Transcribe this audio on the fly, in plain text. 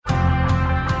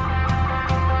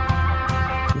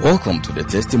Welcome to the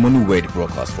Testimony Word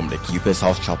broadcast from the Keeper's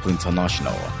House Chapel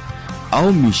International.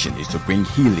 Our mission is to bring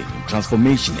healing,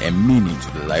 transformation, and meaning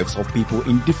to the lives of people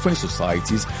in different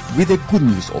societies with the good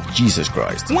news of Jesus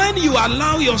Christ. When you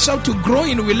allow yourself to grow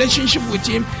in relationship with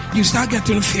Him, you start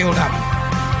getting filled up.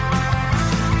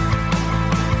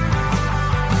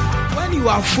 When you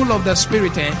are full of the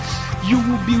Spirit, you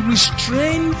will be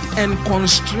restrained and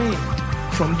constrained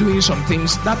from doing some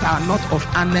things that are not of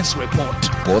honest report.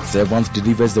 God's servant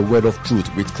delivers the word of truth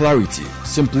with clarity,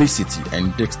 simplicity,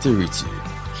 and dexterity.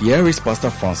 Here is Pastor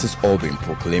Francis Albin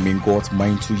proclaiming God's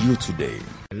mind to you today.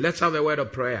 Let's have a word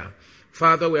of prayer.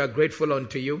 Father, we are grateful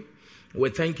unto you. We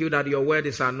thank you that your word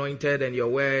is anointed and your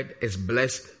word is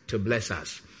blessed to bless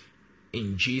us.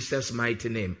 In Jesus' mighty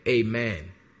name,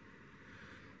 amen.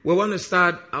 We want to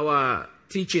start our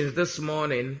teachings this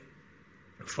morning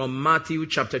from Matthew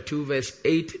chapter 2 verse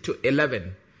 8 to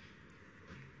 11.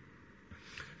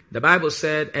 The Bible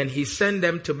said, "And he sent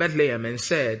them to Bethlehem and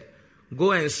said,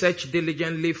 Go and search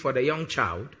diligently for the young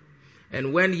child,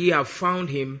 and when ye have found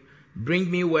him, bring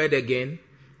me word again,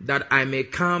 that I may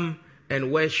come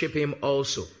and worship him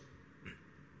also."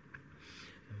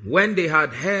 When they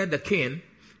had heard the king,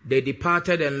 they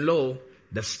departed, and lo,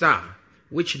 the star,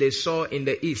 which they saw in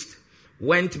the east,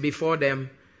 went before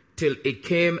them till it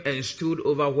came and stood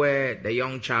over where the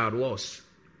young child was.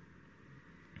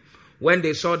 When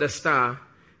they saw the star,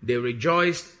 they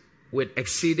rejoiced with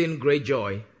exceeding great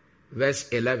joy. Verse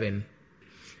 11.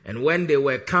 And when they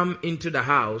were come into the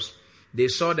house, they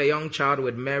saw the young child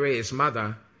with Mary his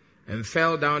mother, and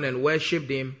fell down and worshipped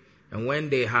him. And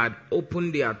when they had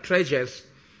opened their treasures,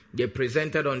 they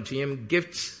presented unto him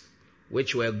gifts,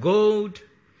 which were gold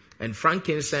and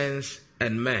frankincense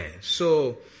and myrrh.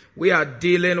 So we are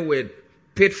dealing with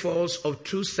pitfalls of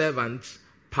true servants,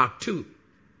 part 2.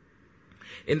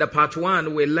 In the part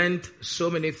 1, we learned so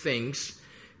many things.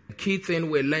 The key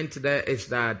thing we learned there is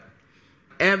that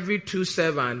every true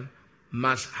servant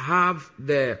must have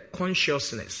the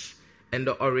consciousness and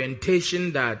the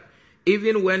orientation that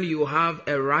even when you have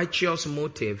a righteous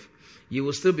motive, you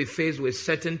will still be faced with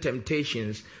certain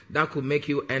temptations that could make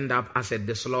you end up as a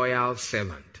disloyal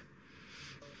servant.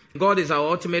 God is our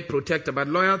ultimate protector, but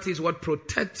loyalty is what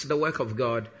protects the work of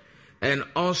God and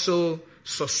also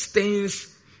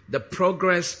sustains the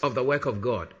progress of the work of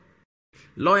God.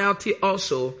 Loyalty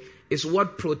also is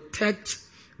what protects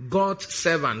God's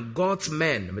servant, God's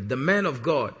men, the men of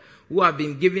God who have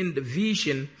been given the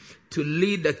vision to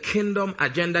lead the kingdom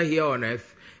agenda here on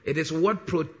earth. It is what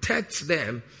protects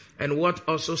them and what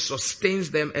also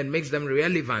sustains them and makes them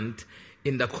relevant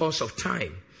in the course of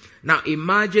time. Now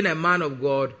imagine a man of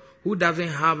God who doesn't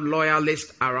have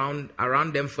loyalists around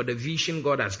them for the vision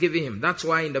God has given him. That's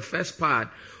why in the first part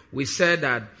we said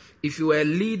that if you are a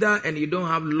leader and you don't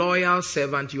have loyal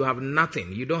servants, you have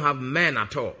nothing. You don't have men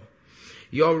at all.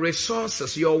 Your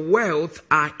resources, your wealth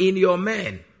are in your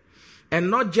men. And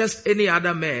not just any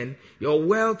other men. Your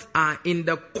wealth are in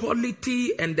the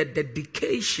quality and the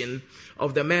dedication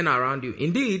of the men around you.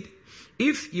 Indeed,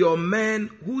 if your men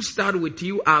who start with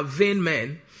you are vain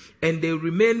men, and they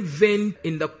remain vain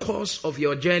in the course of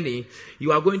your journey,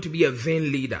 you are going to be a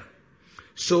vain leader.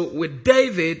 So with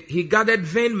David, he gathered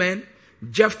vain men.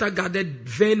 Jephthah gathered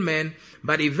vain men.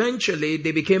 But eventually,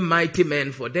 they became mighty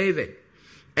men for David.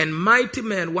 And mighty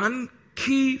men, one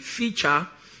key feature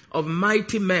of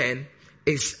mighty men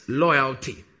is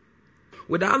loyalty.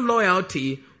 Without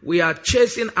loyalty, we are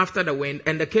chasing after the wind,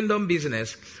 and the kingdom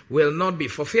business will not be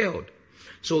fulfilled.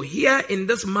 So here in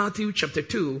this Matthew chapter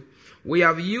 2, we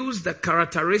have used the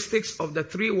characteristics of the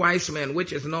 3 wise men,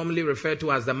 which is normally referred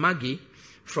to as the Magi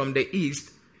from the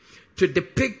east, to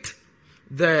depict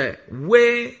the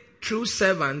way true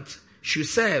servants should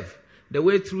serve, the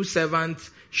way true servants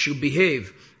should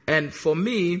behave. And for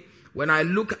me, when I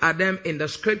look at them in the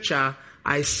scripture,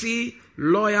 I see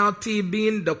loyalty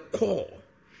being the core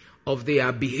of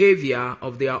their behavior,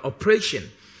 of their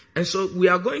operation. And so we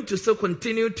are going to still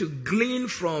continue to glean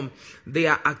from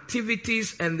their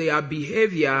activities and their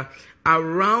behavior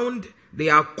around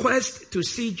their quest to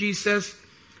see Jesus,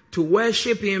 to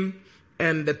worship him,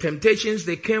 and the temptations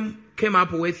they came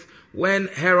up with when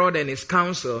Herod and his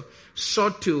council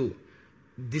sought to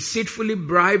deceitfully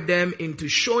bribe them into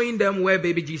showing them where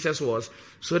baby Jesus was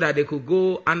so that they could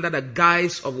go under the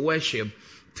guise of worship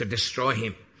to destroy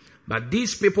him. But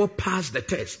these people passed the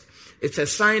test. It's a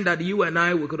sign that you and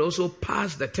I, we could also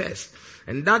pass the test.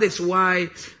 And that is why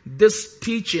this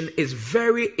teaching is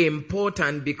very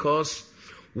important, because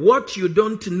what you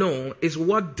don't know is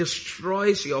what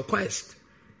destroys your quest.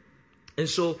 And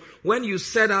so when you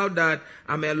set out that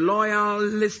I'm a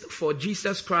loyalist for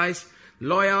Jesus Christ,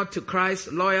 loyal to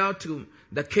Christ, loyal to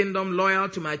the kingdom, loyal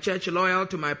to my church, loyal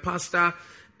to my pastor,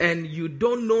 and you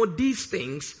don't know these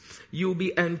things, you'll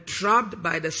be entrapped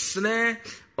by the snare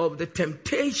of the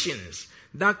temptations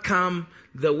that come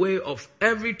the way of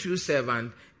every true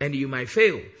servant, and you might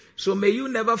fail. So may you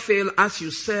never fail as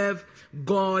you serve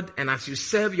God and as you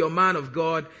serve your man of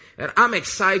God. And I'm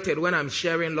excited when I'm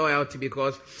sharing loyalty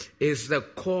because it's the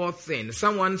core thing.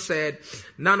 Someone said,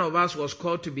 none of us was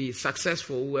called to be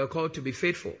successful. We were called to be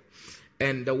faithful.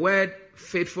 And the word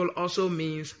faithful also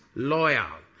means loyal.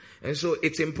 And so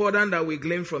it's important that we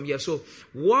glean from here. So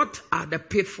what are the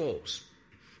pitfalls?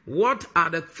 What are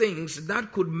the things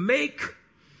that could make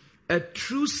a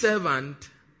true servant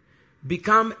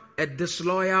become a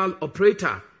disloyal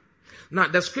operator? Now,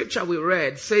 the scripture we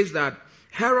read says that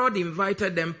Herod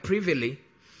invited them privily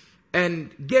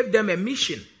and gave them a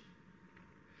mission.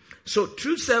 So,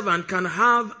 true servant can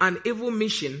have an evil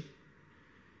mission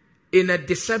in a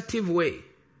deceptive way.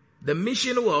 The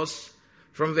mission was,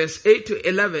 from verse 8 to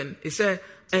 11, it said,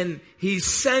 and he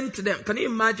sent them. Can you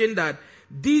imagine that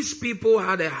these people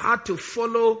had a heart to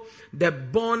follow the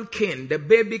born king, the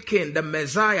baby king, the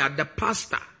Messiah, the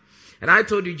pastor? And I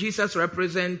told you, Jesus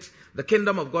represents the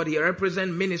kingdom of God. He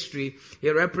represents ministry. He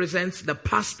represents the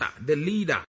pastor, the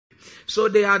leader. So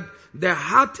they had the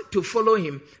heart to follow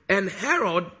him. And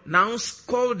Herod now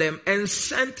called them and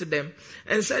sent them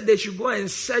and said they should go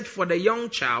and search for the young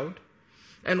child.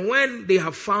 And when they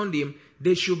have found him,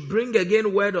 they should bring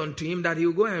again word unto him that he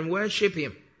will go and worship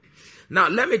him. Now,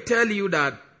 let me tell you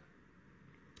that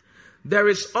there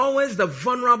is always the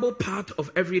vulnerable part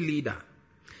of every leader.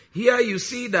 Here you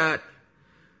see that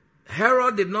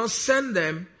Herod did not send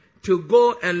them to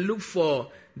go and look for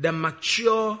the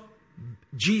mature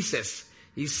Jesus.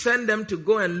 He sent them to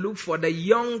go and look for the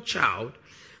young child.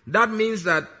 That means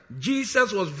that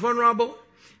Jesus was vulnerable.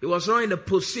 He was not in a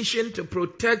position to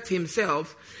protect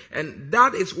himself. And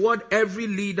that is what every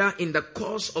leader in the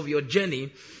course of your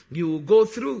journey you will go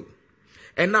through.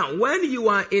 And now, when you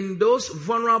are in those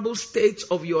vulnerable states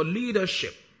of your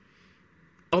leadership,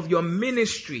 of your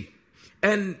ministry,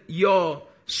 and your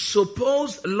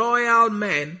supposed loyal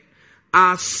men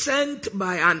are sent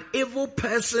by an evil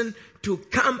person to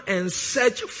come and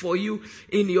search for you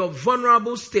in your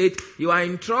vulnerable state, you are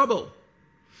in trouble.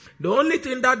 The only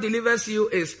thing that delivers you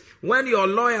is when your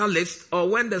loyalists or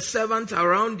when the servants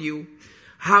around you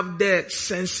have the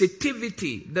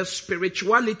sensitivity, the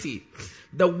spirituality,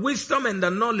 the wisdom and the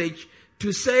knowledge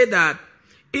to say that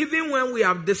even when we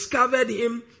have discovered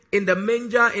him in the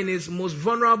manger in his most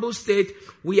vulnerable state,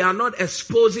 we are not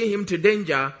exposing him to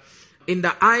danger in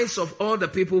the eyes of all the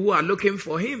people who are looking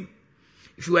for him.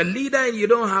 If you are a leader and you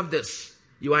don't have this,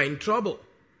 you are in trouble.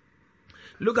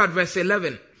 Look at verse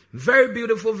 11. Very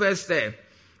beautiful verse there.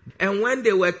 And when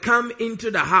they were come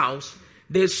into the house,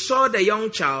 they saw the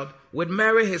young child with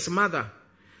Mary his mother,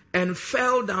 and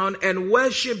fell down and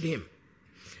worshipped him.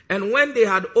 And when they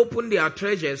had opened their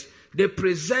treasures, they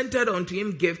presented unto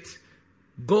him gifts,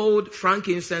 gold,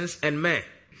 frankincense, and myrrh.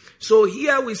 So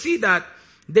here we see that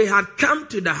they had come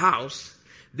to the house.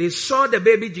 They saw the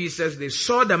baby Jesus. They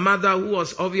saw the mother who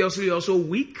was obviously also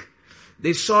weak.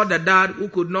 They saw the dad who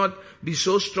could not be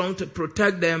so strong to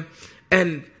protect them.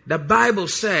 And the Bible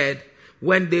said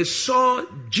when they saw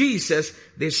Jesus,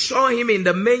 they saw him in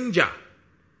the manger.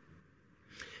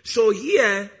 So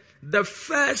here, the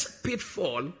first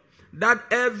pitfall that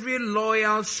every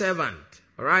loyal servant,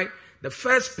 all right, the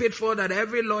first pitfall that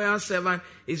every loyal servant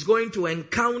is going to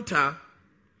encounter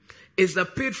is the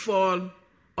pitfall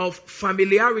of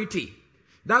familiarity.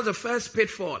 That's the first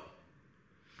pitfall.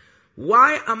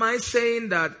 Why am I saying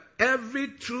that every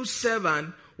true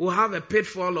servant will have a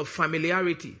pitfall of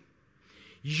familiarity?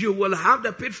 You will have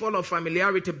the pitfall of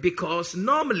familiarity because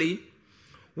normally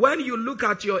when you look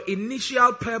at your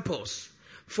initial purpose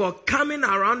for coming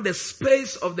around the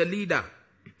space of the leader,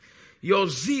 your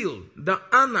zeal, the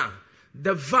honor,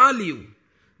 the value,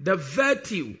 the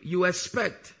virtue you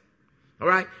expect, all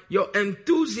right, your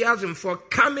enthusiasm for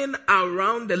coming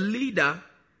around the leader,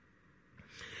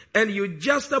 and you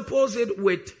juxtapose it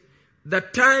with the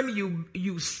time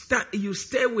you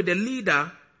stay with the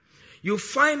leader, you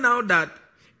find out that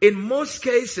in most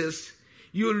cases,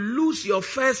 you lose your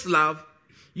first love,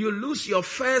 you lose your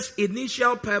first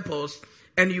initial purpose,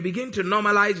 and you begin to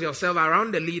normalize yourself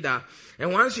around the leader.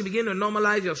 And once you begin to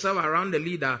normalize yourself around the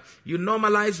leader, you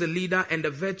normalize the leader and the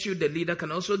virtue the leader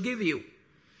can also give you.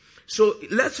 So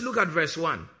let's look at verse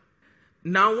 1.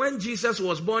 Now when Jesus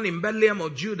was born in Bethlehem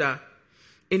of Judah,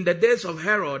 in the days of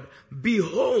Herod,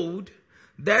 behold,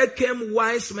 there came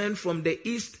wise men from the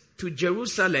east to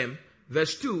Jerusalem,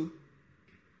 verse 2,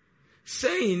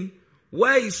 saying,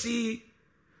 where is he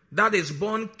that is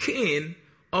born King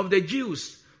of the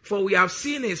Jews. For we have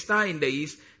seen his star in the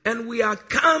east, and we are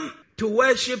come to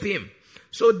worship him.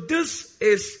 So this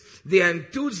is their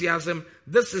enthusiasm.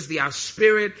 This is their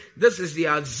spirit. This is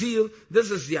their zeal.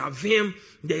 This is their vim.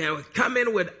 They are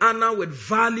coming with honor, with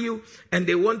value, and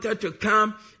they wanted to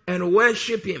come and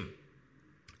worship him.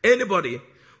 Anybody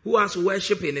who has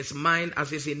worship in his mind as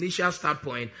his initial start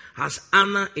point has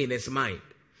honor in his mind.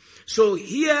 So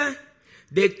here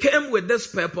they came with this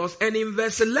purpose, and in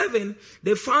verse 11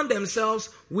 they found themselves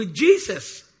with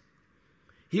Jesus.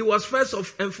 He was first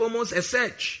and foremost a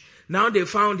search. Now they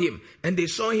found him, and they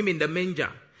saw him in the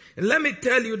manger. And let me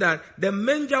tell you that the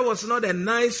manger was not a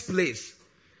nice place.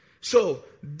 So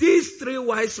these three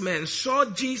wise men saw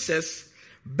Jesus,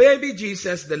 baby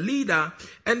Jesus, the leader,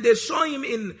 and they saw him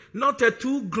in not a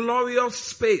too glorious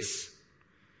space.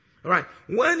 All right.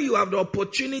 When you have the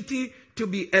opportunity to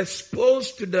be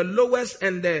exposed to the lowest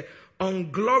and the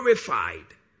unglorified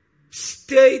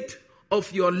state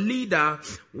of your leader,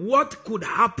 what could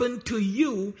happen to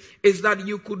you is that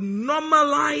you could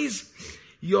normalize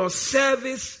your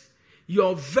service,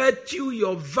 your virtue,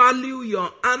 your value, your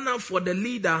honor for the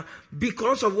leader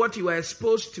because of what you were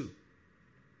exposed to.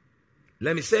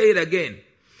 Let me say it again.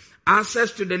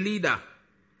 Access to the leader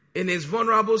in his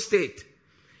vulnerable state,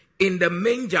 in the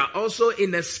manger, also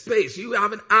in a space. You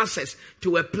have access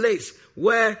to a place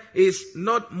where it's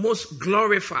not most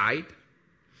glorified.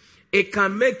 It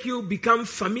can make you become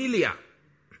familiar.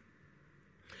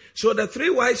 So the three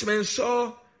wise men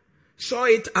saw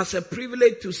it as a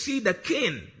privilege to see the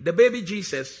king, the baby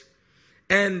Jesus,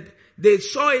 and they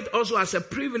saw it also as a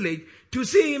privilege to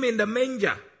see him in the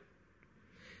manger.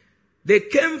 They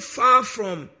came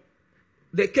from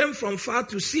far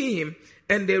to see him,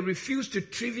 and they refused to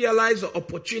trivialize the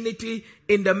opportunity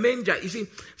in the manger. You see,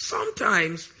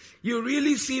 sometimes you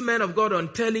really see men of God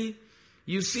on telly,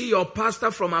 you see your pastor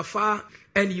from afar,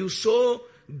 and you so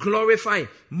glorify.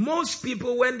 Most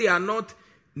people, when they are not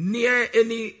near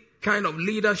any kind of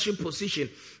leadership position,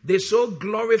 they so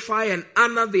glorify and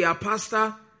honor their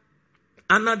pastor,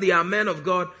 honor their men of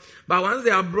God. But once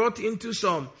they are brought into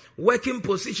some working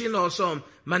position or some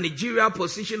managerial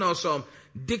position or some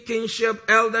deaconship,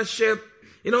 eldership,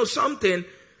 something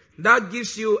that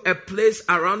gives you a place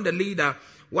around the leader.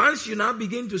 Once you now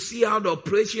begin to see how the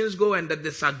operations go and the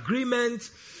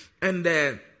disagreements and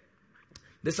the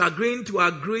disagreeing to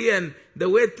agree and the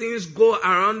way things go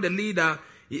around the leader,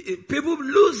 people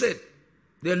lose it.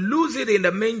 They lose it in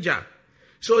the manger.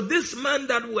 So this man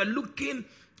that were looking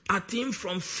at him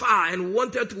from far and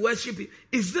wanted to worship him,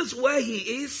 is this where he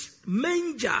is?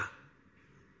 Manger.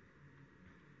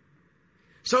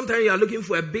 Sometimes you are looking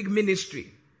for a big ministry.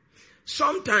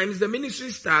 Sometimes the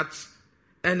ministry starts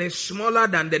and is smaller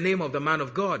than the name of the man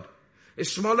of God.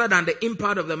 It's smaller than the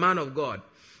impact of the man of God.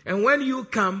 And when you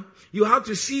come, you have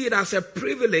to see it as a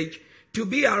privilege to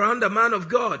be around the man of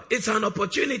God. It's an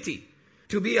opportunity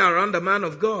to be around the man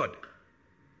of God.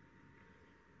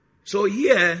 So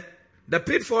here, the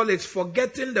pitfall is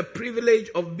forgetting the privilege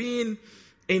of being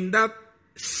in that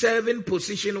serving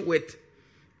position with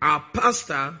our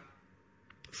pastor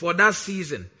for that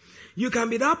season. You can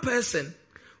be that person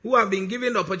who have been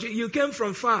given the opportunity. You came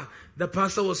from far. The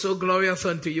pastor was so glorious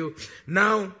unto you.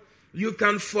 Now, you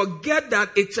can forget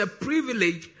that it's a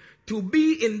privilege to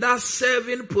be in that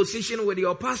serving position with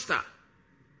your pastor.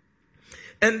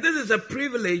 And this is a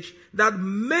privilege that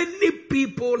many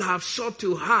people have sought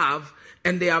to have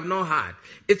and they have not had.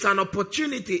 It's an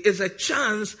opportunity, it's a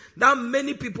chance that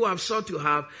many people have sought to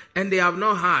have and they have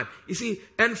not had. You see,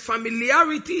 and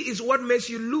familiarity is what makes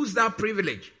you lose that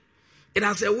privilege. It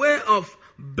has a way of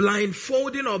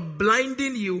blindfolding or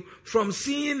blinding you from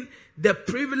seeing the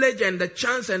privilege and the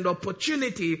chance and the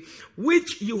opportunity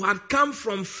which you had come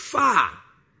from far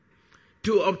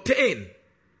to obtain.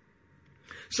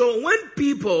 So when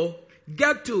people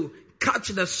get to catch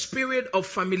the spirit of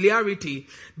familiarity,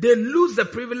 they lose the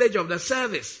privilege of the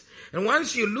service. And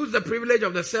once you lose the privilege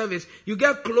of the service, you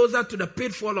get closer to the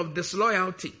pitfall of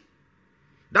disloyalty.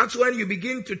 That's when you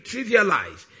begin to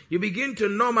trivialize, you begin to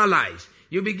normalize,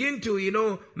 you begin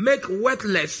to, make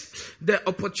worthless the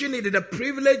opportunity, the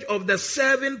privilege of the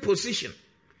serving position.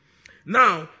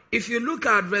 Now, if you look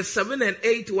at verse 7 and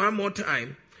 8 one more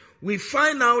time, we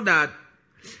find out that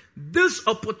this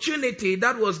opportunity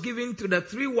that was given to the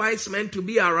three wise men to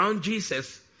be around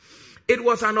Jesus, it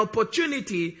was an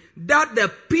opportunity that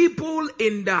the people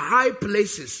in the high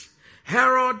places,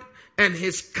 Herod and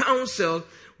his council,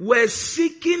 were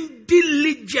seeking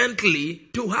diligently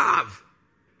to have.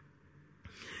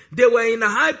 They were in a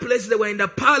high place, they were in the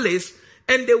palace,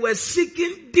 and they were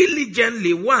seeking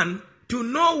diligently, one, to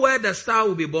know where the star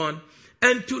will be born,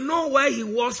 and to know where he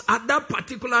was at that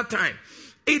particular time.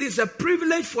 It is a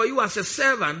privilege for you as a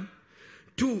servant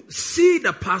to see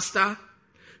the pastor,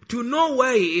 to know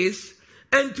where he is,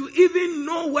 and to even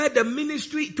know where the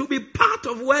ministry, to be part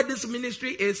of where this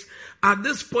ministry is at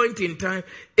this point in time.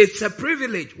 It's a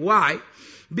privilege. Why?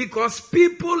 Because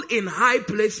people in high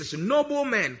places,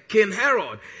 noblemen, King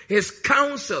Herod, his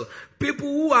council, people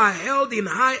who are held in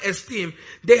high esteem,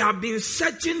 they have been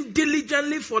searching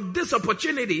diligently for this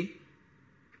opportunity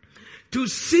to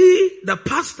see the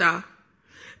pastor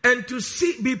and to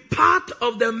be part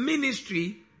of the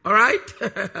ministry. All right?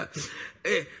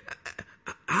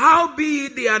 How be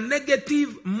their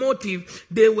negative motive,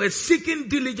 they were seeking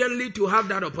diligently to have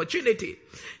that opportunity.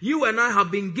 You and I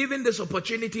have been given this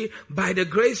opportunity by the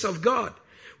grace of God.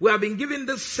 We have been given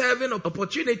this serving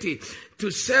opportunity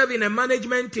to serve in a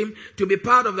management team, to be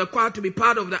part of the choir, to be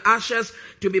part of the ushers,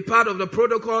 to be part of the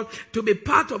protocol, to be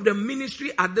part of the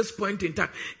ministry at this point in time.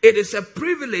 It is a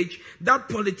privilege that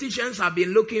politicians have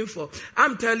been looking for.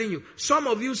 I'm telling you, some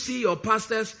of you see your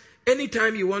pastors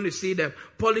anytime you want to see them.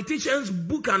 Politicians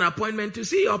book an appointment to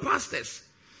see your pastors.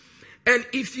 And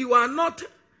if you are not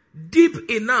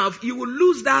deep enough, you will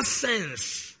lose that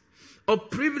sense of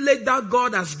privilege that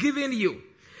God has given you.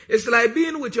 It's like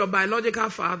being with your biological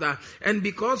father, and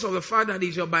because of the fact that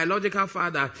he's your biological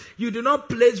father, you do not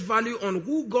place value on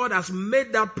who God has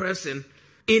made that person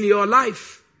in your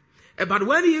life. But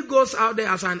when he goes out there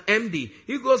as an MD,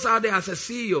 he goes out there as a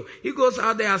CEO, he goes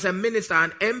out there as a minister,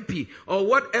 an MP, or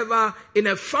whatever in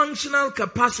a functional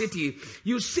capacity,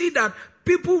 you see that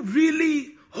people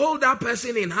really hold that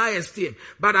person in high esteem.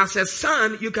 But as a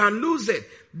son, you can lose it.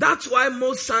 That's why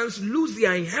most sons lose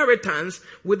their inheritance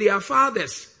with their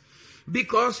fathers.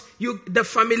 Because the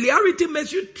familiarity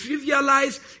makes you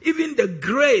trivialize even the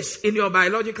grace in your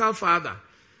biological father.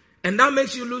 And that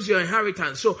makes you lose your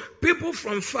inheritance. So people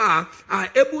from far are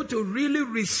able to really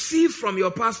receive from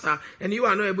your pastor, and you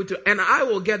are not able to. And I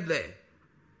will get there.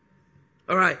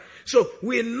 All right. So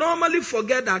we normally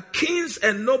forget that kings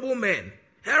and noblemen,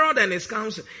 Herod and his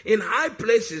council, in high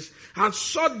places have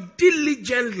sought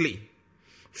diligently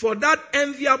for that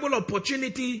enviable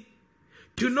opportunity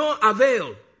to no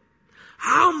avail.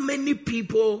 How many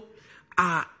people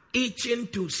are itching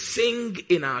to sing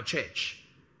in our church?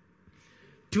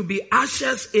 To be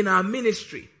ushers in our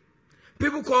ministry?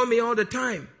 People call me all the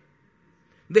time.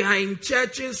 They are in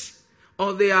churches,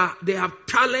 or they have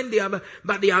talent,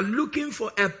 but they are looking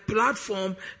for a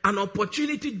platform, an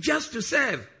opportunity just to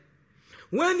serve.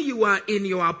 When you are in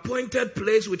your appointed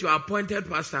place with your appointed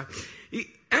pastor,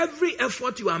 every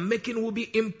effort you are making will be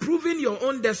improving your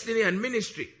own destiny and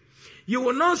ministry. You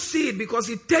will not see it because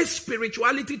it takes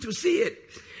spirituality to see it.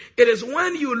 It is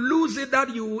when you lose it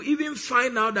that you will even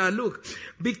find out that, look,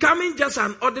 becoming just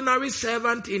an ordinary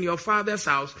servant in your father's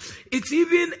house, it's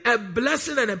even a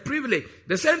blessing and a privilege.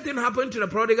 The same thing happened to the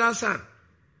prodigal son.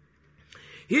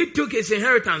 He took his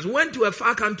inheritance, went to a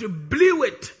far country, blew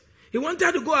it. He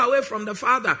wanted to go away from the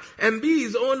father and be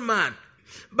his own man.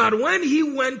 But when he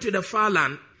went to the far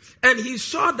land and he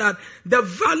saw that the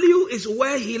value is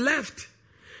where he left.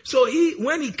 So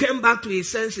when he came back to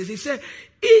his senses, he said,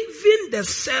 even the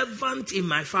servant in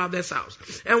my father's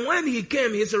house. And when he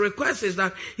came, his request is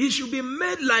that he should be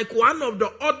made like one of the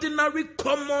ordinary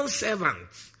common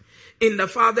servants in the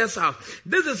father's house.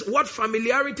 This is what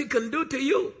familiarity can do to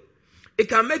you. It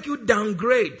can make you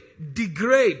downgrade,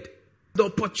 degrade the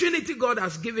opportunity God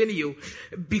has given you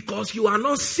because you are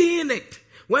not seeing it.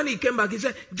 When he came back, he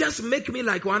said, just make me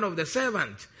like one of the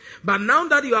servants. But now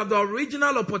that you have the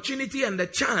original opportunity and the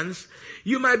chance,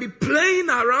 you might be playing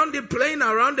around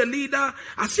the leader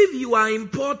as if you are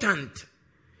important.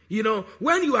 You know,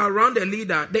 when you are around the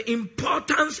leader, the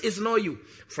importance is not you.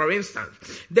 For instance,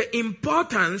 the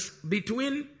importance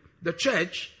between the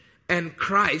church and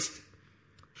Christ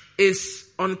is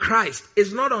on Christ.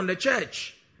 It's not on the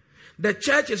church. The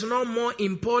church is not more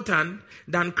important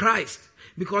than Christ.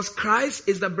 Because Christ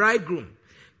is the bridegroom.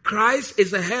 Christ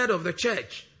is the head of the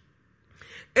church.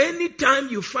 Anytime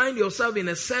you find yourself in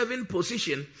a serving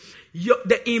position,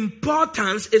 the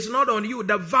importance is not on you.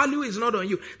 The value is not on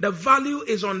you. The value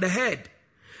is on the head.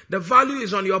 The value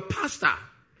is on your pastor.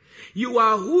 You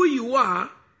are who you are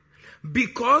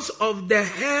because of the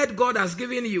head God has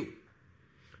given you.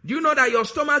 Do you know that your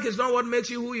stomach is not what makes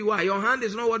you who you are? Your hand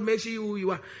is not what makes you who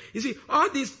you are. You see,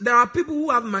 there are people who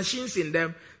have machines in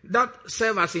them that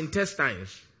serve as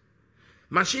intestines.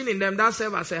 Machine in them that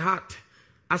serve as a heart,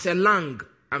 as a lung.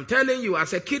 I'm telling you,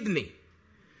 as a kidney.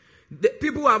 The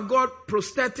people who have got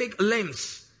prosthetic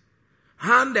limbs,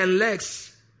 hand and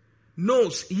legs,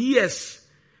 nose, ears,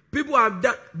 People have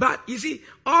done, but you see,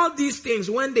 all these things,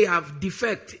 when they have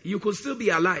defect, you could still be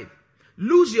alive.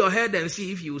 Lose your head and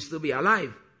see if you will still be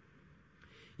alive.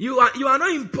 You are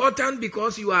not important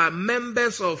because you are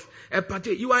members of a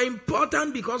party. You are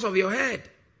important because of your head.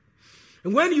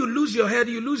 And when you lose your head,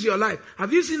 you lose your life.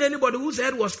 Have you seen anybody whose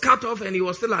head was cut off and he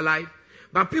was still alive?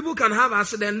 But people can have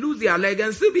accident, lose their leg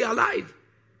and still be alive.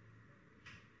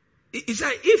 He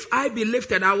said, if I be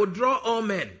lifted, I will draw all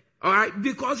men. All right?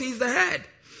 Because he's the head.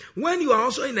 When you are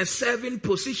also in a serving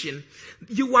position,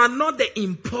 you are not the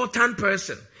important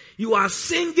person. You are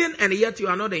singing and yet you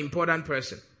are not the important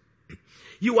person.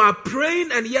 You are praying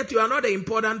and yet you are not the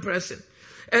important person.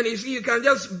 And you see, you can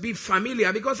just be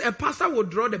familiar because a pastor will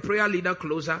draw the prayer leader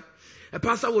closer. A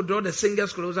pastor will draw the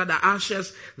singers closer, the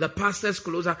ushers, the pastors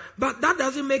closer. But that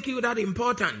doesn't make you that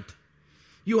important.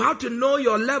 You have to know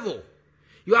your level.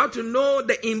 You have to know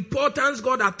the importance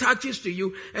God attaches to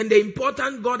you and the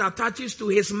importance God attaches to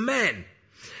his men.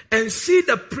 And see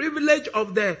the privilege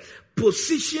of the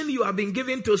position you have been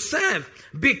given to serve,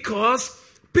 because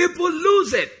people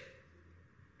lose it.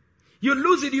 You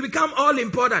lose it, you become all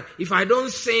important. If I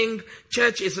don't sing,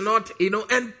 church is not,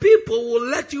 and people will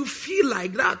let you feel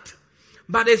like that.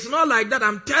 But it's not like that.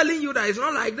 I'm telling you that it's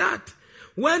not like that.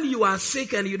 When you are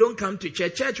sick and you don't come to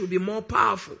church, church will be more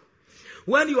powerful.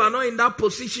 When you are not in that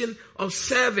position of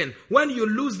serving, when you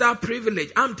lose that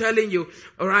privilege, I'm telling you,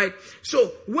 all right.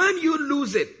 So when you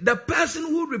lose it, the person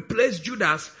who replaced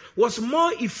Judas was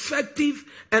more effective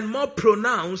and more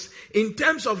pronounced in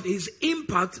terms of his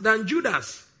impact than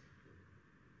Judas.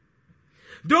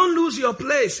 Don't lose your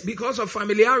place because of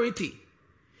familiarity.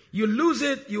 You lose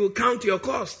it, you will count your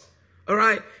cost. All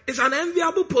right. It's an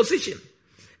enviable position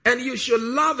and you should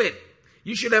love it.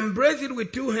 You should embrace it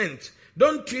with two hands.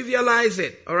 Don't trivialize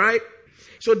it, all right?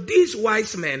 So these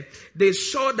wise men, they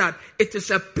saw that it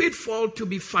is a pitfall to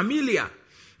be familiar.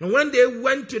 And when they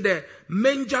went to the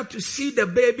manger to see the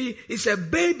baby, it's a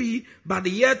baby, but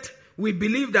yet we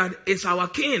believe that it's our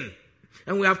king.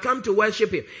 And we have come to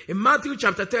worship him. In Matthew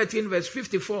chapter 13, verse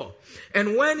 54.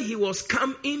 And when he was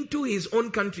come into his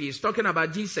own country, he's talking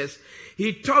about Jesus,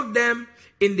 he taught them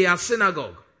in their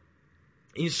synagogue.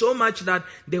 In so much that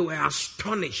they were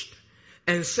astonished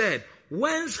and said,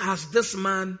 whence has this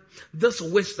man this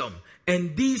wisdom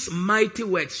and these mighty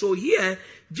works? So here,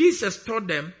 Jesus taught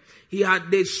them.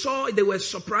 They were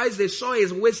surprised. They saw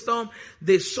his wisdom.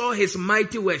 They saw his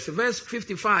mighty works. Verse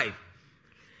 55.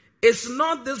 Is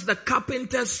not this the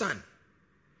carpenter's son?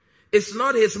 Is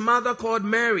not his mother called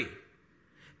Mary?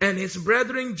 And his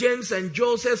brethren James and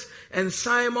Joseph and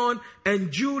Simon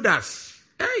and Judas?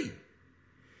 Hey!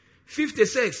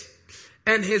 56.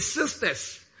 And his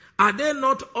sisters, are they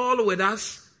not all with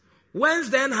us? Whence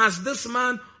then has this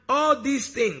man all these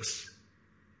things?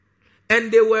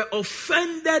 And they were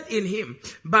offended in him.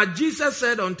 But Jesus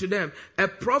said unto them, a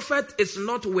prophet is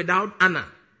not without honor,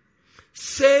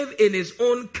 save in his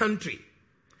own country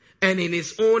and in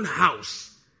his own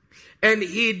house. And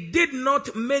he did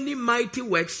not many mighty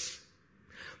works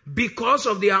because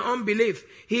of their unbelief.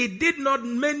 He did not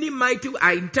many mighty.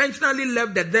 I intentionally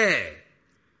left that there.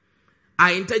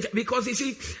 Because you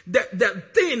see, the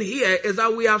thing here is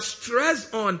that we have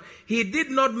stressed on he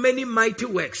did not many mighty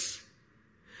works.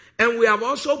 And we have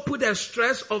also put a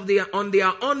stress on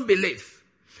their unbelief.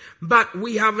 But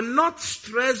we have not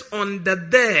stressed on the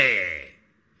there.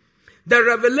 The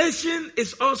revelation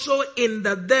is also in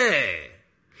the there.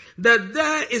 The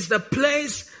there is the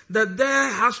place. The there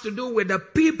has to do with the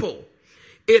people.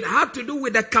 It had to do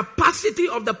with the capacity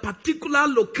of the particular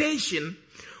location,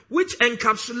 which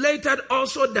encapsulated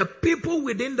also the people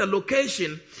within the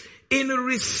location in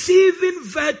receiving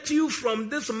virtue from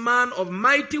this man of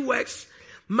mighty works,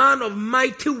 man of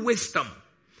mighty wisdom.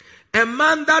 A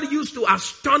man that used to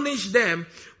astonish them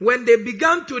when they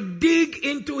began to dig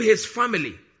into his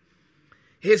family.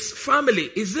 His family,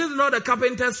 is this not a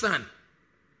carpenter's son?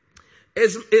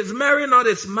 Is Mary not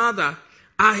his mother?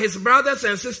 Are his brothers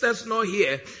and sisters not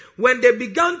here? When they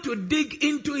began to dig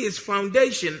into his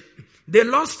foundation, they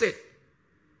lost it.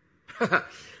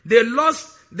 They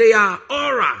lost their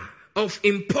aura of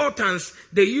importance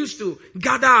they used to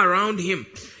gather around him.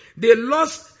 They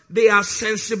lost their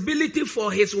sensibility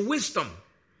for his wisdom.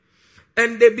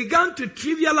 And they began to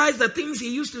trivialize the things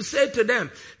he used to say to them.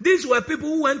 These were people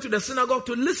who went to the synagogue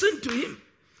to listen to him.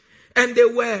 And they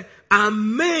were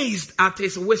amazed at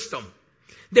his wisdom.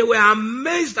 They were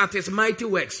amazed at his mighty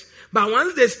works. But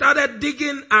once they started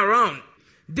digging around,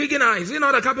 is he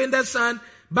not a carpenter's son?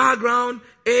 Background,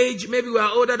 age, maybe we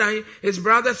are older than his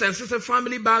brothers and sisters,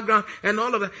 family background, and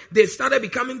all of that. They started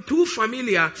becoming too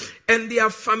familiar, and their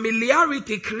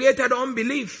familiarity created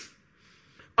unbelief.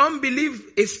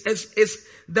 Unbelief is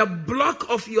the block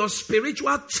of your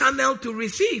spiritual channel to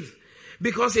receive.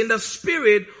 Because in the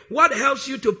spirit, what helps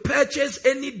you to purchase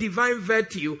any divine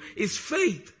virtue is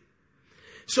faith.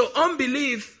 So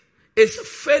unbelief is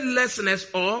faithlessness,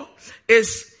 or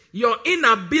is your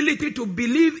inability to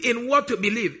believe in what to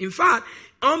believe. In fact,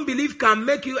 unbelief can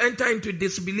make you enter into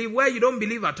disbelief where you don't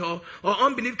believe at all, or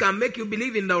unbelief can make you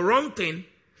believe in the wrong thing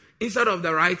instead of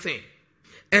the right thing.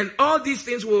 And all these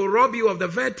things will rob you of the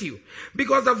virtue,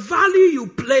 because the value you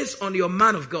place on your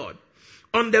man of God,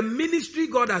 on the ministry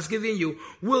God has given you,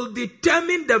 will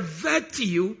determine the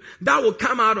virtue that will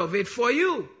come out of it for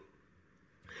you.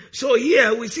 So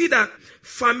here we see that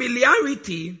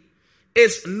familiarity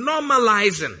is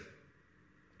normalizing.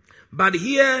 But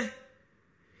here,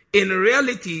 in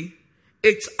reality,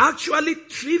 it's actually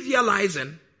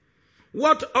trivializing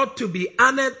what ought to be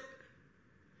honored,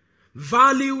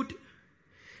 valued,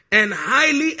 and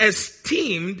highly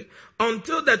esteemed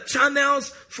until the channels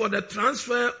for the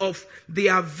transfer of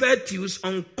their virtues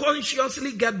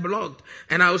unconsciously get blocked.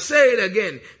 And I'll say it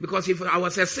again, because if I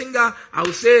was a singer, I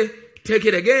would say, take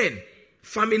it again.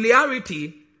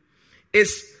 Familiarity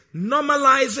is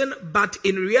normalizing, but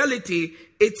in reality,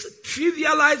 it's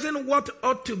trivializing what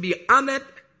ought to be honored,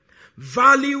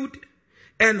 valued,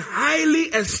 and highly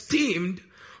esteemed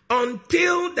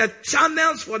until the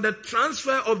channels for the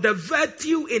transfer of the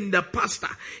virtue in the pastor,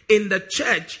 in the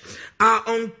church, are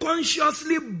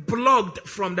unconsciously blocked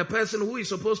from the person who is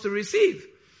supposed to receive.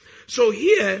 So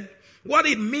here, what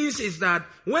it means is that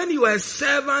when you are a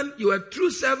servant, you are a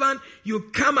true servant, you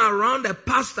come around a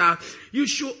pastor, you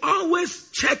should always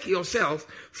check yourself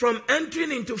from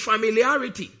entering into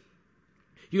familiarity.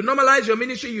 You normalize your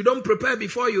ministry, you don't prepare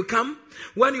before you come.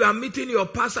 When you are meeting your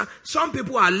pastor, some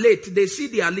people are late, they see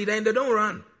their leader and they don't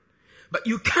run. But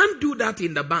you can't do that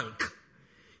in the bank.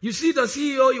 You see the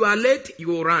CEO, you are late, you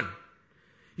will run.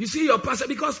 You see your pastor,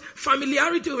 because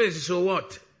familiarity is so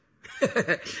what?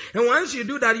 And once you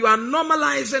do that, you are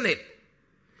normalizing it.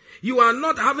 You are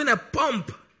not having a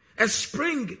pump, a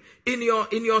spring in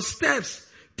your steps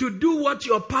to do what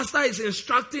your pastor is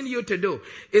instructing you to do,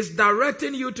 is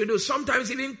directing you to do,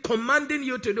 sometimes even commanding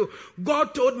you to do.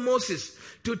 God told Moses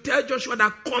to tell Joshua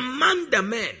that command the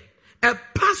men. A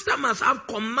pastor must have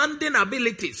commanding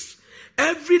abilities.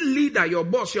 Every leader, your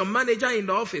boss, your manager in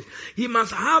the office, he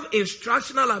must have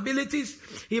instructional abilities,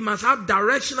 he must have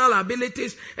directional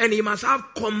abilities, and he must have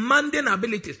commanding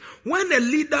abilities. When a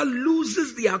leader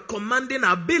loses their commanding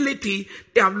ability,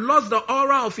 they have lost the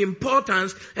aura of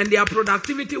importance and their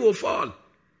productivity will fall.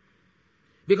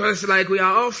 Because it's like we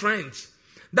are all friends.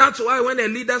 That's why when a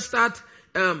leader starts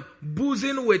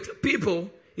boozing with people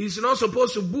he's not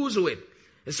supposed to booze with,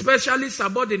 especially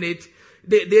subordinate,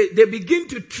 they begin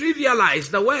to trivialize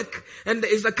the work, and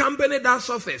it's the company that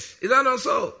suffers. Is that not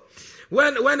so?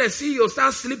 When a CEO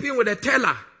starts sleeping with a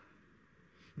teller,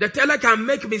 the teller can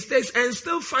make mistakes and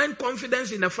still find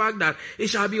confidence in the fact that it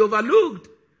shall be overlooked.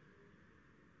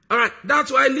 Alright,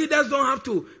 that's why leaders don't have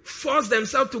to force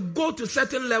themselves to go to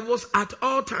certain levels at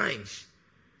all times.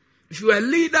 If you're a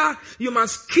leader, you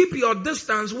must keep your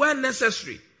distance where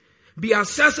necessary. Be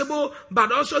accessible,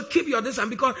 but also keep your distance,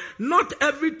 because not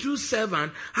every true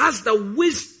servant has the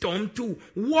wisdom to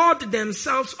ward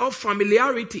themselves off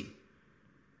familiarity.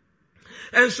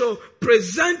 And so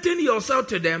presenting yourself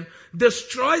to them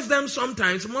destroys them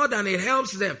sometimes more than it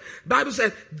helps them. Bible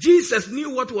says Jesus knew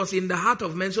what was in the heart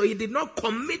of men, so he did not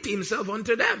commit himself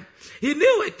unto them. He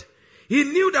knew it. He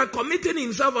knew that committing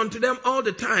himself unto them all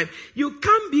the time, you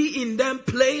can't be in them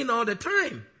playing all the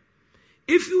time.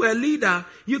 If you are a leader,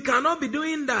 you cannot be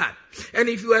doing that. And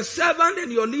if you are a servant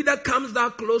and your leader comes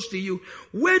that close to you,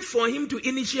 wait for him to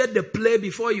initiate the play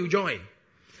before you join.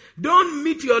 Don't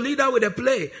meet your leader with a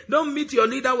play. Don't meet your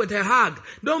leader with a hug.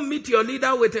 Don't meet your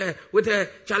leader with a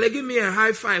shall I give me a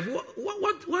high five?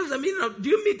 What's the meaning of, do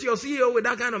you meet your CEO with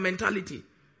that kind of mentality?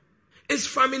 It's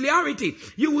familiarity.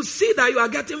 You will see that you are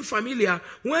getting familiar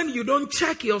when you don't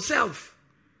check yourself.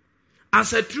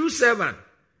 As a true servant,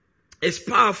 it's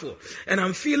powerful, and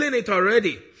I'm feeling it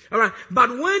already. All right, but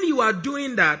when you are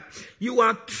doing that, you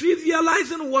are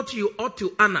trivializing what you ought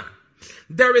to honor.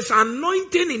 There is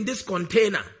anointing in this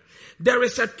container. There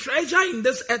is a treasure in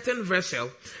this earthen vessel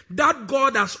that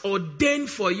God has ordained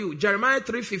for you. Jeremiah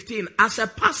 3:15. As a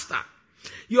pastor,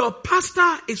 your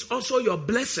pastor is also your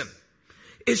blessing.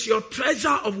 It's your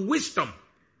treasure of wisdom.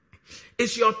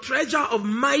 It's your treasure of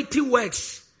mighty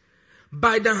works.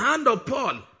 By the hand of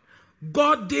Paul,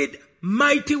 God did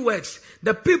mighty works.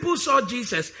 The people saw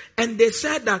Jesus and they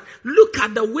said that, look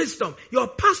at the wisdom. Your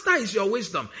pastor is your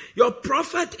wisdom. Your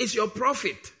prophet is your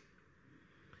prophet.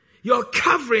 Your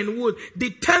covering would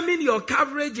determine your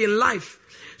coverage in life.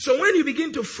 So when you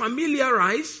begin to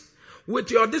familiarize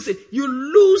with your discipline, you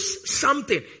lose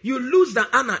something. You lose the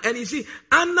honor. And you see,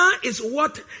 honor is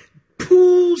what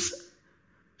pulls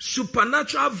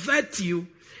supernatural virtue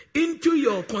into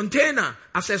your container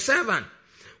as a servant.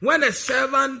 When a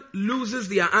servant loses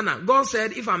their honor, God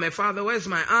said, if I'm a father, where's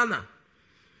my honor?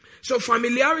 So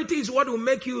familiarity is what will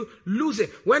make you lose it.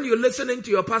 When you're listening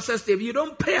to your pastor's tape, you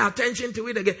don't pay attention to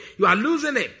it again. You are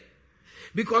losing it.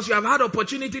 Because you have had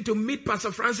opportunity to meet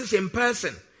Pastor Francis in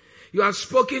person. You have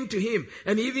spoken to him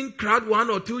and even cracked 1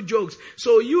 or 2 jokes.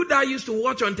 So you that used to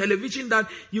watch on television that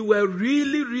you were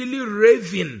really, really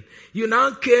raving. You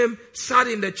now came, sat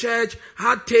in the church,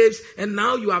 had tapes, and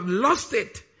now you have lost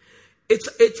it.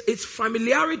 It's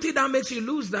familiarity that makes you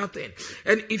lose that thing.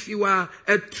 And if you are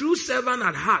a true servant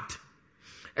at heart,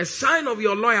 a sign of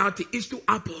your loyalty is to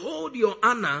uphold your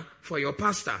honor for your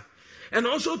pastor. And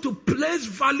also to place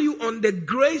value on the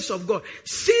grace of God.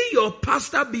 See your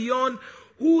pastor beyond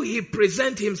who he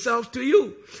presents himself to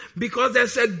you. Because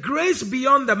there's a grace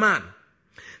beyond the man.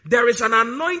 There is an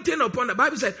anointing upon the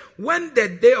Bible said, when the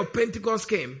day of Pentecost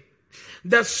came,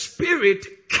 the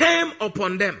Spirit came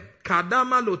upon them.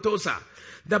 Kadama Lotosa.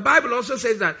 The Bible also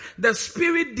says that the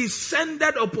Spirit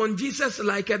descended upon Jesus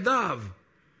like a dove.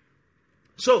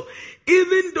 So,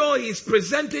 even though he's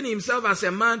presenting himself as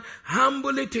a man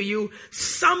humbly to you,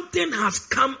 something has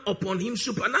come upon him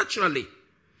supernaturally.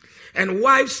 And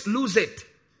wives lose it.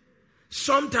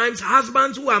 Sometimes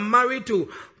husbands who are married to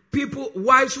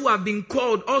wives who have been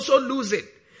called also lose it.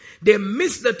 They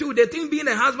miss the two. They think being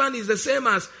a husband is the same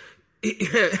as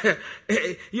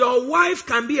your wife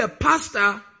can be a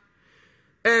pastor.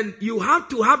 And you have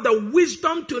to have the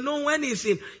wisdom to know when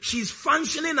she's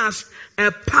functioning as a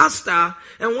pastor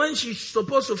and when she's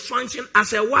supposed to function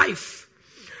as a wife.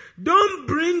 Don't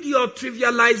bring your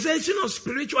trivialization of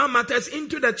spiritual matters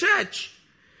into the church.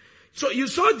 So you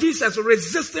saw Jesus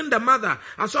resisting the mother.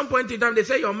 At some point in time, they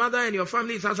say your mother and your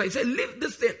family is outside. He said, leave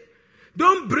this thing.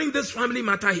 Don't bring this family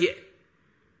matter here.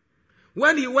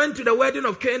 When he went to the wedding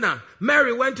of Cana,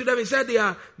 Mary went to them and said,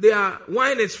 their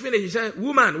wine is finished. He said,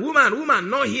 woman,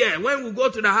 not here. When we go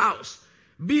to the house,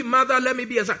 be mother, let me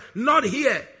be a son. Not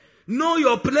here. Know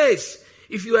your place.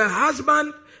 If you're a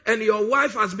husband and your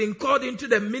wife has been called into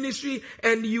the ministry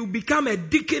and you become a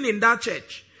deacon in that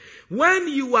church, when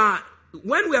we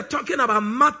are talking about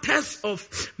matters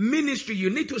of ministry, you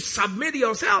need to submit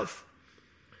yourself.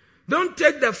 Don't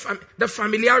take the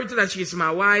familiarity that she's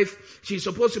my wife, she's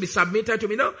supposed to be submitted to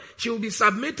me. No, she will be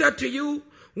submitted to you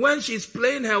when she's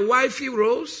playing her wifey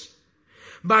roles.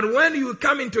 But when you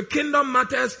come into kingdom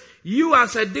matters, you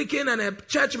as a deacon and a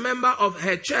church member of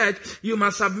her church, you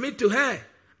must submit to her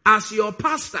as your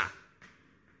pastor.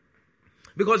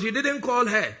 Because you didn't call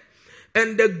her.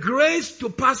 And the grace to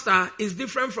pastor is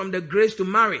different from the grace to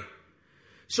marry.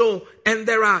 So, and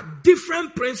there are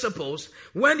different principles.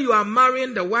 When you are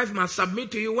marrying, the wife must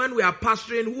submit to you. When we are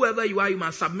pastoring, whoever you are, you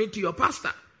must submit to your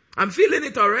pastor. I'm feeling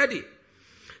it already.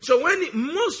 So when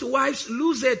most wives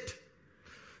lose it,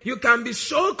 you can be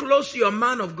so close to your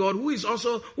man of God who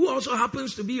also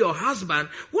happens to be your husband.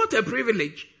 What a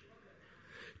privilege.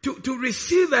 To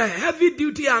receive a heavy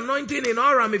duty anointing in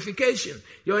all ramification.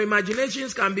 Your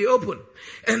imaginations can be open.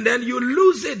 And then you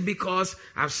lose it because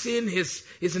I've seen his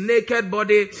naked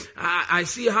body. I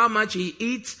see how much he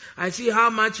eats. I see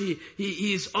how much he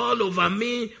is all over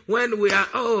me when we are,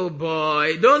 oh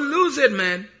boy. Don't lose it,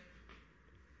 man.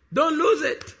 Don't lose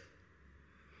it.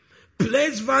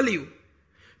 Place value.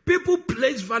 People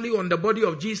place value on the body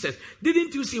of Jesus.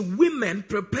 Didn't you see women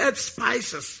prepared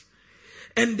spices?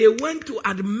 And they went to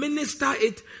administer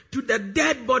it to the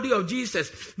dead body of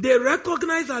Jesus. They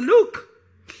recognized that, look,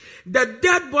 the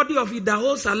dead body of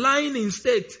Idahosa lying in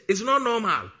state is not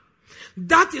normal.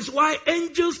 That is why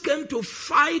angels came to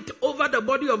fight over the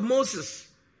body of Moses.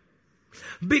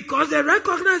 Because they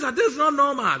recognized that this is not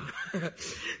normal.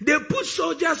 They put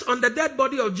soldiers on the dead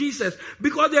body of Jesus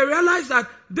because they realized that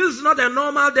this is not a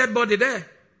normal dead body there.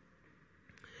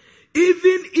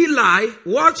 Even Eli,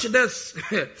 watch this.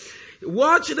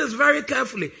 Watch this very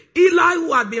carefully. Eli,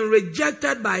 who had been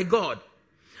rejected by God,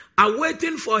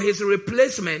 awaiting for his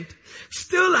replacement,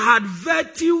 still had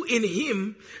virtue in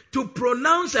him to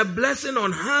pronounce a blessing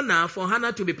on Hannah for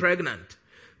Hannah to be pregnant.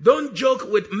 Don't joke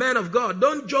with men of God.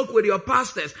 Don't joke with your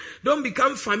pastors. Don't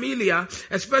become familiar,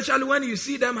 especially when you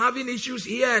see them having issues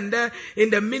here and there in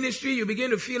the ministry. You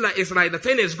begin to feel like it's like the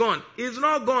thing is gone. It's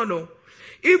not gone, no.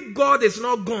 If God is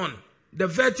not gone, the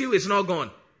virtue is not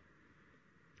gone.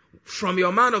 From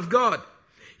your man of God,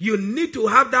 you need to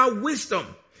have that wisdom.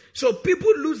 So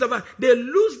people lose they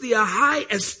lose their high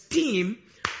esteem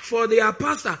for their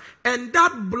pastor, and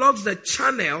that blocks the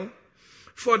channel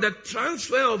for the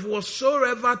transfer of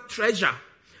whatsoever treasure,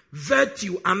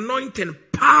 virtue, anointing,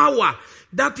 power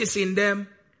that is in them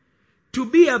to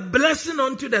be a blessing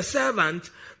unto the servant,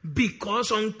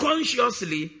 because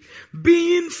unconsciously,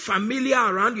 being familiar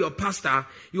around your pastor,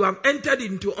 you have entered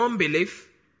into unbelief,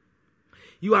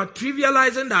 you are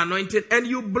trivializing the anointing, and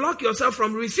you block yourself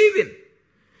from receiving.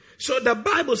 So the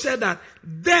Bible said that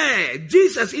there,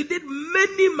 Jesus, he did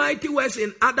many mighty works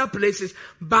in other places,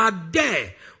 but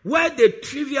there, where they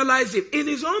trivialized him, in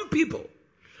his own people,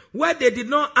 where they did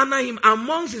not honor him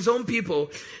amongst his own people,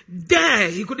 there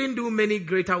he couldn't do many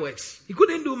greater works. He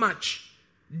couldn't do much.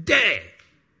 There.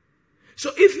 So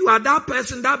if you are that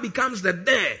person, that becomes the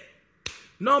there.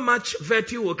 Not much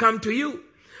virtue will come to you.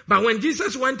 But when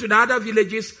Jesus went to the other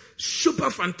villages, super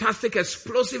fantastic,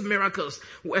 explosive miracles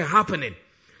were happening.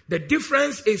 The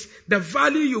difference is the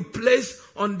value you place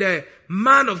on the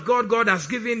man of God God has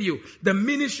given you, the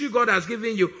ministry God has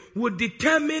given you, will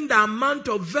determine the amount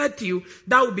of virtue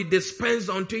that will be dispensed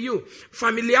onto you.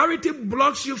 Familiarity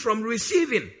blocks you from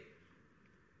receiving.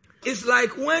 It's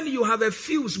like when you have a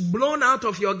fuse blown out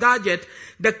of your gadget,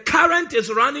 the current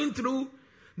is running through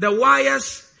the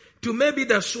wires to maybe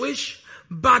the switch,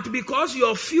 but because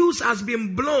your fuse has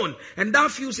been blown, and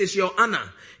that fuse is your honor,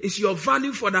 is your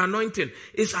value for the anointing,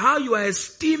 is how you are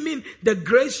esteeming the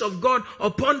grace of God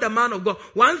upon the man of God.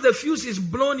 Once the fuse is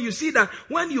blown, you see that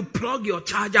when you plug your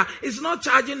charger, it's not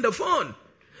charging the phone.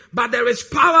 But there is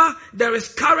power, there is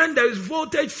current, there is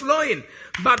voltage flowing.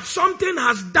 But something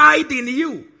has died in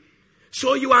you.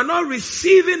 So you are not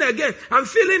receiving again. I'm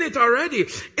feeling it already.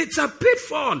 It's a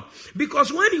pitfall.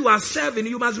 Because when you are serving,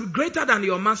 you must be greater than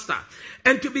your master.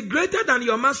 And to be greater than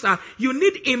your master, you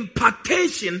need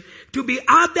impartation to be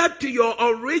added to your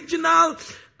original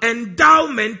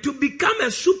endowment to become a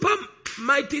super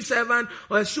mighty servant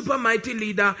or a super mighty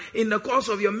leader in the course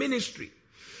of your ministry.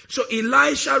 So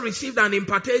Elisha received an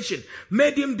impartation,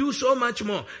 made him do so much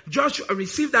more. Joshua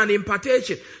received an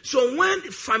impartation. So when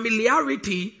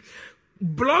familiarity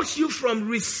blocks you from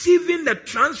receiving the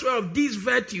transfer of these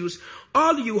virtues,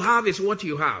 all you have is what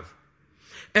you have.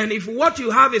 And if what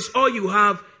you have is all you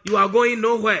have, you are going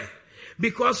nowhere.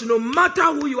 Because no matter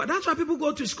who you are, that's why people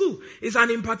go to school. It's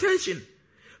an impartation.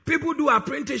 People do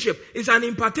apprenticeship. It's an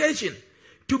impartation.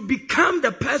 To become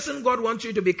the person God wants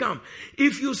you to become.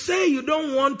 If you say you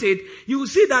don't want it, you will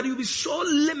see that you'll be so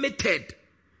limited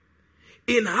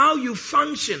in how you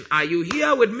function. Are you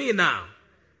here with me now?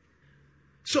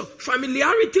 So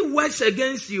familiarity works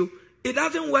against you. It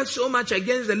doesn't work so much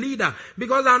against the leader,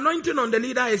 because the anointing on the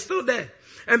leader is still there.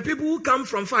 And people who come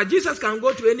from far, Jesus can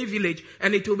go to any village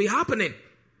and it will be happening.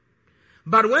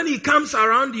 But when he comes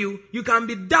around you, you can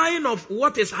be dying of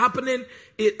what is happening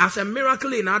as a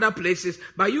miracle in other places,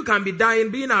 but you can be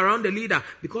dying being around the leader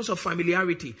because of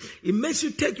familiarity. It makes you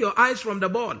take your eyes from the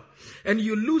ball and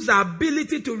you lose the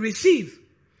ability to receive.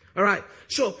 All right.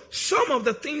 So some of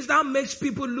the things that makes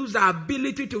people lose the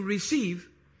ability to receive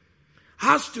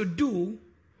has to do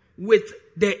with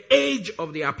the age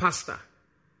of their pastor.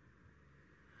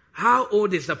 How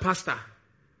old is the pastor?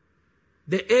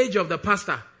 The age of the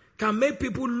pastor can make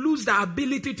people lose the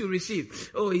ability to receive.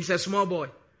 Oh, he's a small boy.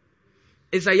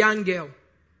 It's a young girl.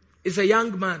 It's a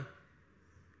young man.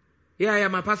 Yeah,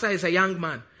 my pastor is a young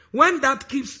man. When that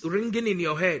keeps ringing in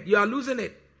your head, you are losing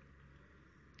it.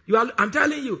 I'm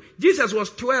telling you, Jesus was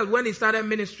 12 when he started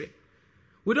ministry.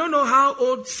 We don't know how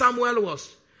old Samuel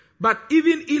was. But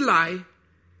even Eli,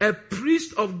 a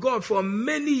priest of God for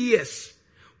many years,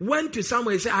 went to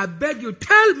Samuel and said, I beg you,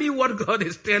 tell me what God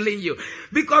is telling you.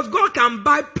 Because God can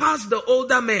bypass the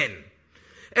older men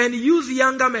and use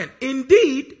younger men.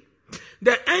 Indeed,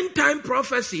 the end time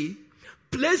prophecy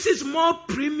places more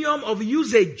premium of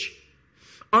usage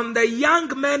on the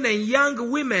young men and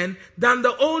young women than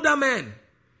the older men.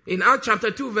 In Acts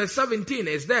chapter 2 verse 17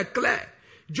 is there clear.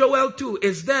 Joel 2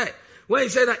 is there. Where he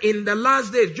said that in the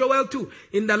last days, Joel 2,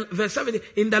 in the verse 17,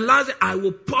 in the last days, I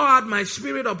will pour out my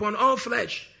spirit upon all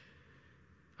flesh.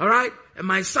 All right? And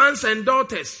my sons and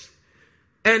daughters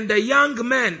and the young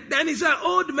men. Then he said,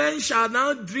 old men shall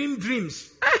now dream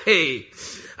dreams. Hey,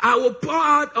 I will pour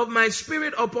out of my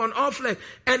spirit upon all flesh.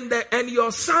 And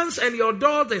your sons and your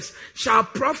daughters shall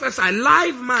prophesy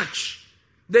live much.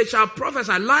 They shall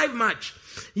prophesy live much.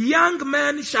 Young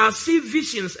men shall see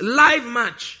visions live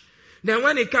much. Then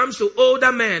when it comes to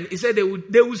older men, he said they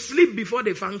will sleep before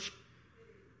they function.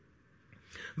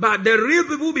 But the real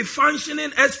people will be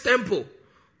functioning as temple.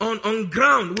 On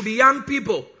ground will be young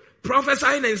people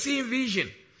prophesying and seeing vision.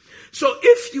 So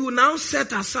if you now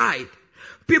set aside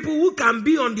people who can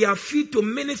be on their feet to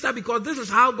minister, because this is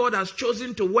how God has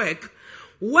chosen to work,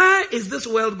 Where is this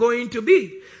world going to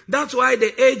be? That's why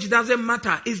the age doesn't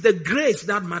matter. It's the grace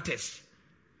that matters.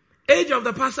 Age of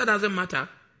the pastor doesn't matter.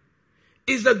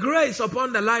 It's the grace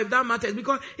upon the life that matters,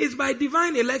 because it's by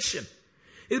divine election.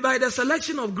 It's by the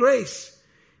selection of grace.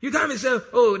 You can't say,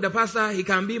 oh, the pastor, he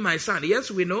can be my son.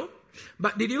 Yes, we know.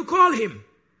 But did you call him?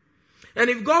 And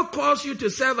if God calls you to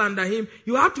serve under him,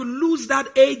 you have to lose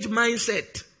that age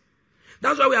mindset.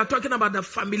 That's why we are talking about the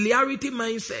familiarity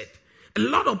mindset. A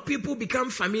lot of people become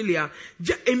familiar.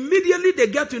 Immediately they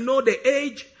get to know the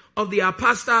age of their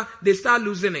pastor, they start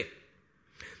losing it.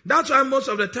 That's why most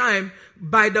of the time,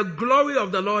 by the glory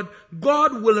of the Lord,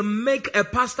 God will make a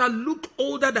pastor look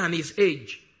older than his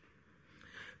age.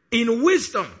 In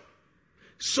wisdom.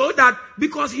 So that,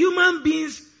 because human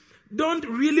beings don't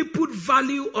really put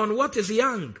value on what is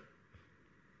young.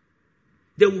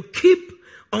 They will keep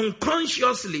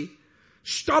unconsciously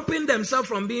stopping themselves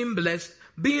from being blessed,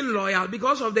 being loyal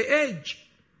because of the age.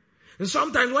 And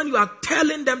sometimes when you are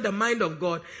telling them the mind of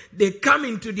God, they come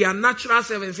into their natural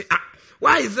self and say,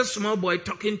 why is this small boy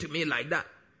talking to me like that?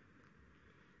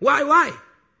 Why?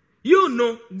 You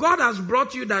know, God has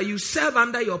brought you that you serve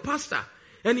under your pastor.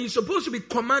 And he's supposed to be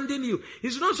commanding you.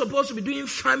 He's not supposed to be doing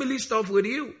family stuff with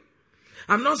you.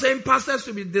 I'm not saying pastors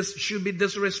should be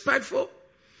disrespectful.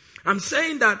 I'm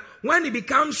saying that when he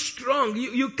becomes strong,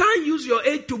 you can't use your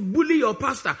age to bully your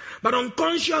pastor, but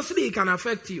unconsciously it can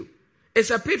affect you.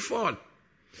 It's a pitfall.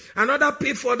 Another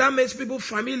pitfall that makes people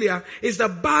familiar is the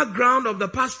background of the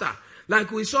pastor.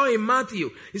 Like we saw in Matthew.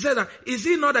 He said that, is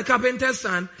he not a carpenter's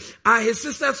son? Are his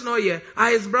sisters not here? Are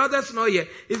his brothers not here?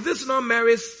 Is this not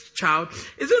Mary's child?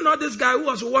 Is it not this guy who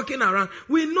was walking around?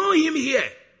 We know him here.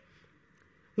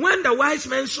 When the wise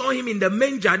men saw him in the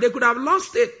manger, they could have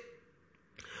lost it.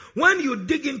 When you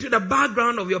dig into the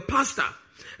background of your pastor,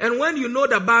 and when you know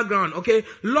the background, okay,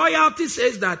 loyalty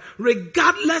says that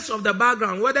regardless of the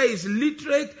background, whether he's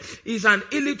literate, he's an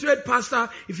illiterate pastor,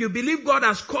 if you believe God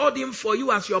has called him for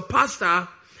you as your pastor,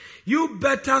 you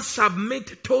better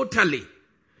submit totally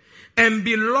and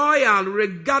be loyal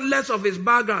regardless of his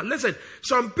background. Listen,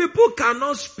 some people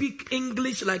cannot speak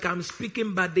English like I'm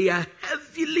speaking, but they are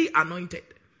heavily anointed.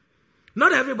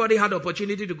 Not everybody had the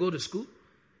opportunity to go to school.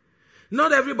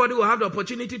 Not everybody will have the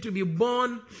opportunity to be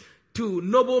born to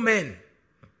noble men.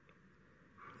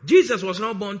 Jesus was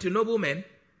not born to noble men,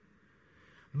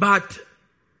 but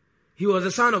he was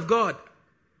the Son of God.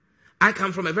 I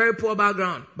come from a very poor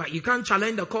background, but you can't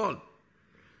challenge the call.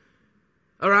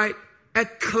 All right? A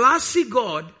classy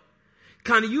God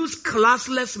can use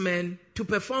classless men to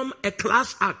perform a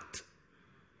class act.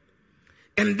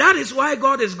 And that is why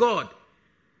God is God.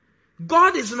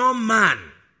 God is not man.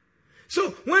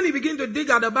 So when he began to dig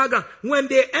at the background, when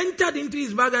they entered into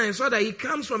his background and saw that he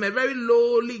comes from a very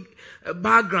lowly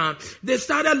background, they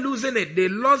started losing it. They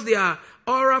lost their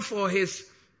aura for his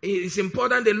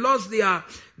importance. They lost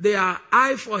their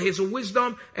eye for his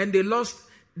wisdom, and they lost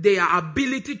their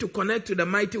ability to connect to the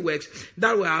mighty works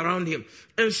that were around him.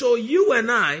 And so you and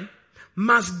I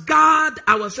must guard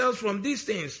ourselves from these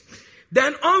things.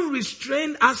 Then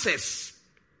unrestrained access.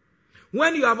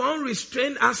 When you have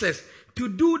unrestrained access to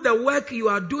do the work you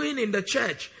are doing in the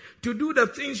church, to do the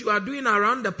things you are doing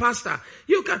around the pastor,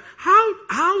 you can.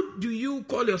 How do you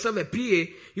call yourself a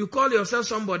PA? You call yourself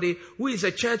somebody who is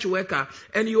a church worker,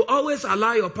 and you always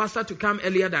allow your pastor to come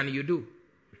earlier than you do.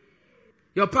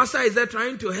 Your pastor is there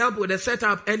trying to help with the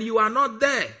setup, and you are not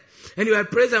there. And you are a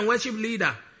praise and worship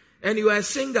leader, and you are a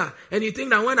singer, and you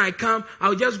think that when I come,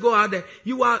 I'll just go out there.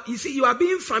 You are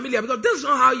being familiar, because this is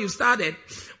not how you started.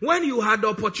 When you had the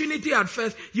opportunity at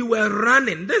first, you were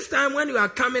running. This time when you are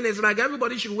coming, it's like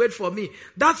everybody should wait for me.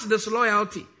 That's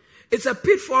disloyalty. It's a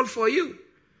pitfall for you.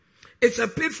 It's a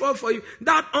pitfall for you.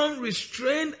 That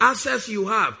unrestrained access you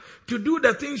have to do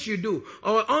the things you do,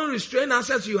 or unrestrained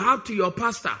access you have to your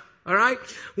pastor. All right?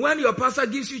 When your pastor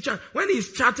gives you chance, when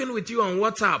he's chatting with you on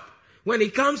WhatsApp, when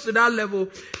it comes to that level,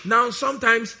 now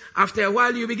sometimes after a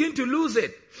while you begin to lose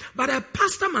it. But a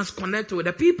pastor must connect with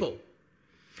the people.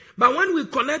 But when we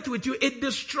connect with you, it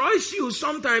destroys you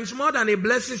sometimes more than it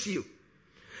blesses you.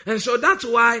 And so that's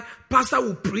why pastor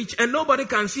will preach and nobody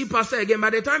can see pastor again. By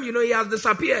the time you know, he has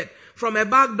disappeared from a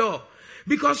back door.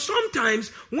 Because sometimes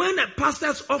when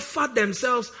pastors offer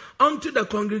themselves unto the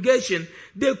congregation,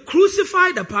 they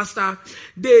crucify the pastor,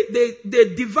 they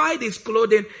divide his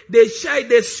clothing, they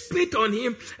spit on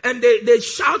him, and they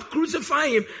shout, crucify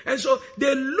him. And so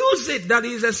they lose it that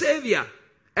he is a savior.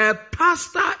 A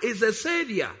pastor is a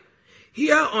savior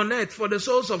here on earth for the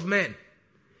souls of men,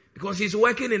 because he's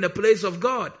working in the place of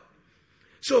God.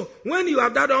 So when you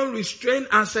have that unrestrained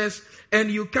access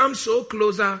and you come so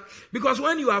closer, because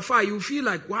when you are far, you feel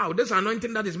like, wow, this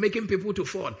anointing that is making people to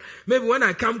fall. Maybe when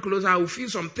I come closer, I will feel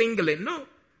some tingling. No.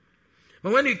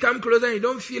 But when you come closer and you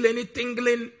don't feel any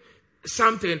tingling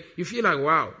something, you feel like,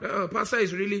 wow, pastor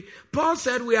is really... Paul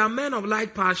said we are men of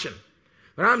like passion.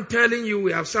 But I'm telling you,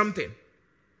 we have something.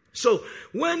 So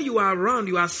when you are around,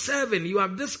 you are serving, you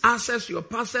have this access to your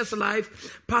pastor's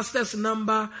life, pastor's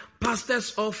number,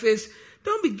 pastor's office.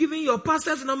 Don't be giving your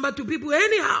pastor's number to people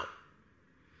anyhow.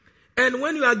 And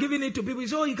when you are giving it to people, you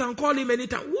say, oh, you can call him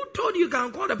anytime. Who told you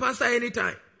can call the pastor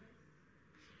anytime?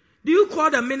 Do you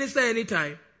call the minister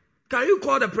anytime? Can you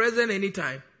call the president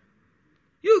anytime?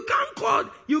 You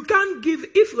can't give,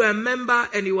 if you are a member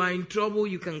and you are in trouble,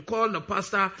 you can call the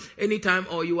pastor anytime,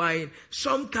 or you are in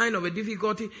some kind of a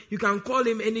difficulty, you can call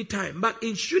him anytime. But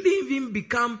it shouldn't even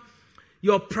become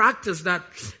your practice that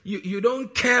you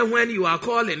don't care when you are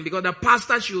calling because the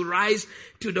pastor should rise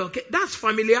to the... That's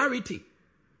familiarity.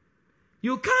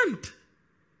 You can't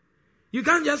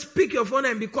just pick your phone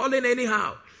and be calling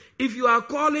anyhow. If you are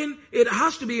calling, it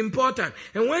has to be important.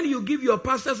 And when you give your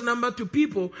pastor's number to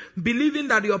people, believing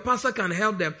that your pastor can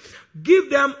help them,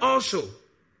 give them also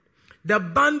the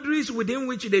boundaries within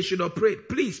which they should operate.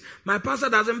 Please, my pastor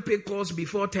doesn't pick calls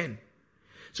before 10.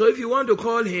 So if you want to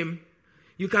call him,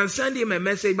 you can send him a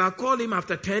message, but call him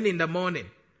after 10 in the morning.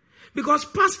 Because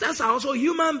pastors are also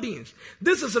human beings.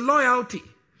 This is loyalty.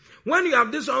 When you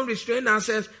have this unrestrained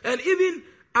access, and even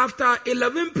after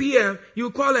 11 p.m., you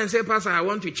call and say, Pastor, I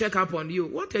want to check up on you.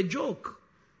 What a joke.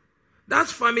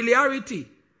 That's familiarity.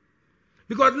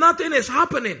 Because nothing is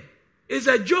happening. It's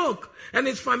a joke. And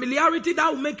it's familiarity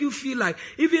that will make you feel like,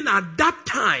 even at that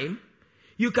time,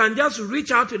 you can just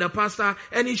reach out to the pastor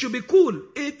and it should be cool.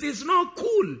 It is not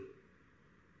cool.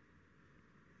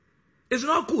 It's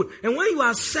not cool. And when you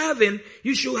are serving,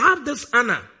 you should have this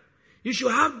honor. You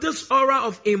should have this aura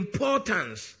of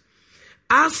importance.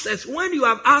 Access. When you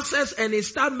have access and it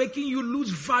start making you lose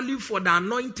value for the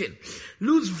anointing,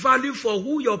 lose value for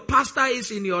who your pastor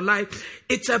is in your life,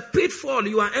 it's a pitfall.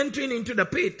 You are entering into the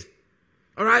pit.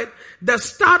 All right. The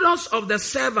status of the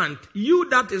servant, you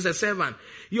that is a servant,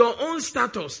 your own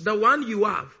status, the one you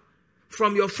have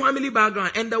from your family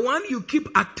background and the one you keep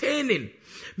attaining,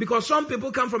 because some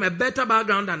people come from a better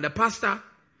background than the pastor.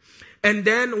 And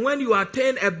then when you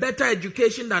attain a better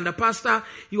education than the pastor,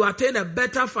 you attain a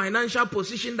better financial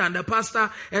position than the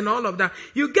pastor and all of that,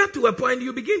 you get to a point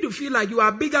you begin to feel like you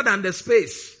are bigger than the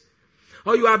space.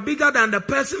 Or you are bigger than the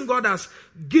person God has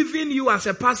given you as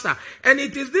a pastor. And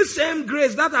it is this same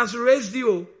grace that has raised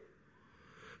you.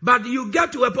 But you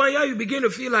get to a point where you begin to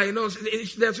feel like,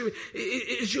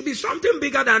 it should be something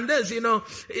bigger than this,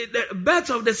 The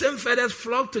birds of the same feathers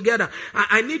flock together.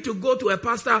 I need to go to a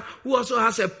pastor who also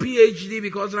has a PhD,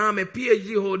 because now I'm a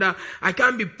PhD holder. I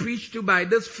can't be preached to by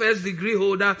this first degree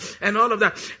holder and all of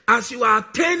that. As you are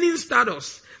attaining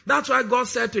status, that's why God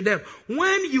said to them,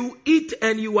 when you eat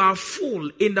and you are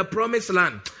full in the promised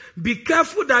land, be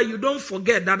careful that you don't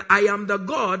forget that I am the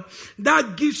God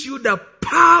that gives you the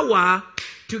power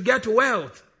to get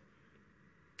wealth.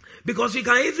 Because you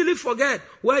can easily forget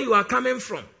where you are coming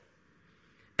from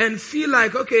and feel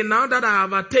like, okay, now that I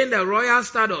have attained a royal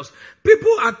status,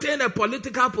 people attain a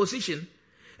political position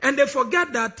and they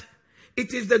forget that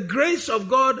it is the grace of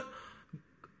God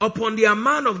upon the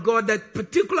man of God, that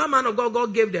particular man of God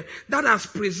God gave them, that has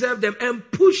preserved them and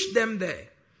pushed them there.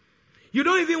 You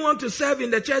don't even want to serve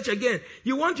in the church again.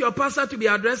 You want your pastor to be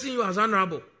addressing you as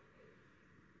honorable.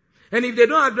 And if they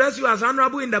don't address you as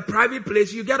honorable in the private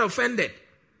place, you get offended.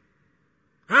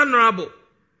 Honorable.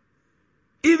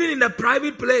 Even in the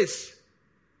private place,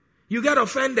 you get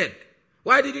offended.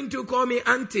 Why didn't you call me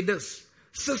auntie this,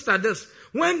 sister this?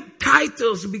 When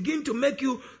titles begin to make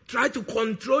you try to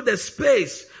control the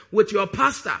space with your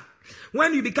pastor,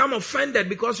 when you become offended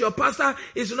because your pastor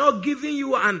is not giving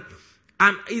you and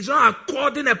is not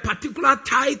according a particular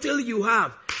title you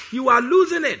have, you are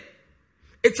losing it.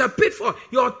 It's a pitfall.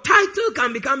 Your title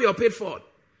can become your pitfall.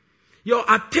 Your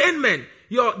attainment,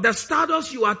 the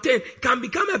status you attain can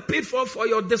become a pitfall for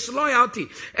your disloyalty.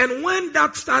 And when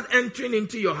that starts entering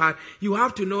into your heart, you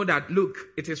have to know that, look,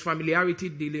 it is familiarity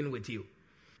dealing with you.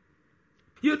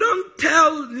 You don't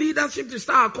tell leadership to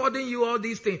start according you all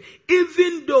these things,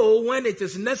 even though when it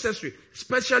is necessary,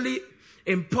 especially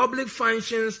in public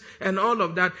functions and all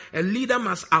of that, a leader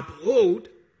must uphold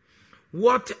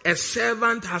what a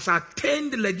servant has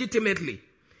attained legitimately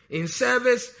in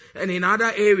service and in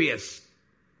other areas.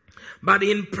 But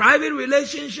in private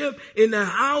relationship, in a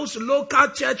house, local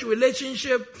church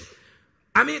relationship,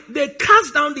 I mean, they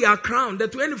cast down their crown, the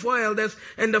 24 elders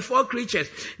and the 4 creatures.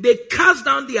 They cast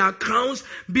down their crowns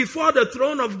before the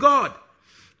throne of God.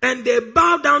 And they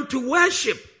bow down to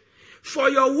worship. For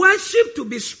your worship to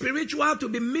be spiritual, to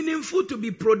be meaningful, to be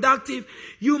productive,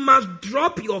 you must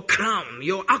drop your crown,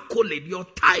 your accolade, your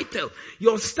title,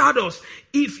 your status.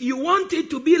 If you want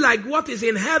it to be like what is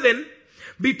in heaven,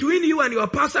 between you and your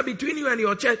pastor, between you and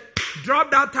your church, drop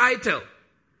that title.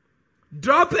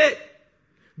 Drop it.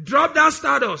 Drop that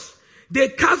status. They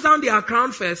cast down their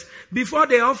crown first before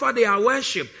they offer their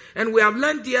worship. And we have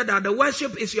learned here that the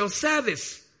worship is your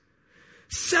service.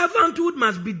 Servanthood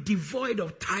must be devoid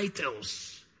of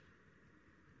titles.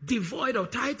 Devoid of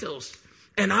titles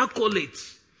and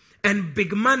accolades and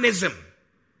bigmanism.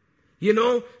 You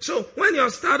know, so when your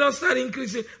status starts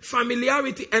increasing,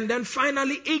 familiarity, and then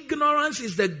finally ignorance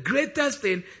is the greatest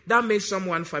thing that makes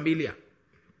someone familiar.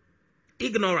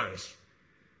 Ignorance.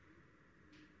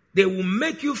 They will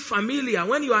make you familiar.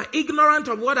 When you are ignorant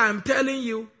of what I am telling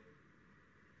you,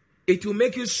 it will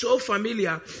make you so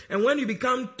familiar. And when you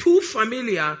become too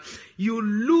familiar, you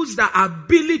lose the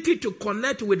ability to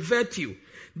connect with virtue,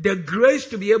 the grace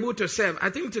to be able to serve. I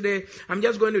think today I'm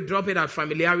just going to drop it at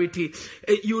familiarity.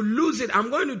 You lose it. I'm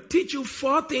going to teach you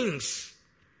 4 things,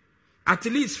 at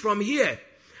least from here.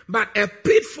 But a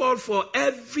pitfall for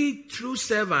every true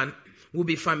servant will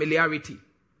be familiarity.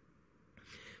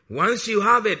 Once you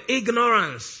have it,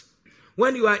 ignorance.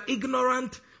 When you are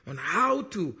ignorant on how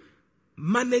to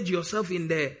manage yourself in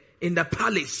the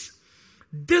palace,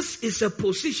 this is a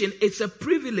position, it's a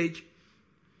privilege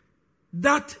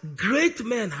that great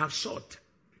men have sought.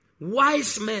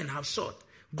 Wise men have sought.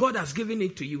 God has given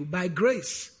it to you by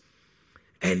grace.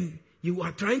 And you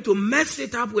are trying to mess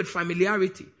it up with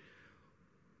familiarity.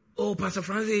 Oh, Pastor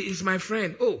Francis is my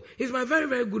friend. Oh, he's my very,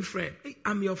 very good friend. Hey,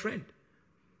 I'm your friend.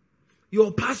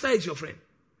 Your pastor is your friend.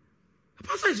 Your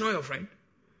pastor is not your friend.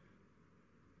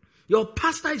 Your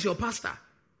pastor is your pastor.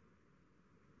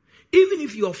 Even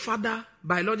if your father,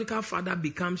 biological father,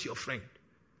 becomes your friend,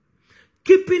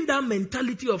 keeping that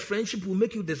mentality of friendship will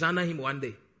make you dishonor him one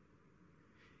day.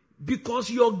 Because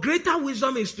your greater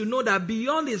wisdom is to know that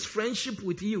beyond his friendship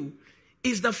with you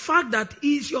is the fact that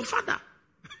he is your father.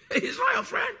 He's not your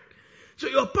friend. So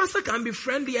your pastor can be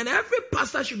friendly, and every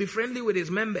pastor should be friendly with his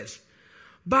members.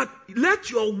 But let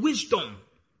your wisdom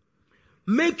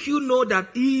make you know that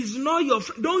he is not your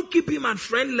friend. Don't keep him at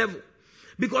friend level.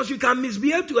 Because you can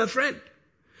misbehave to a friend.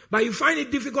 But you find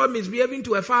it difficult misbehaving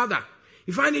to a father.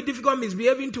 You find it difficult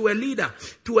misbehaving to a leader,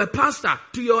 to a pastor,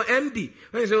 to your MD.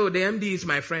 When you say, oh, the MD is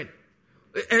my friend.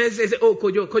 And they say, oh,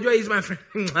 Kojo is my friend.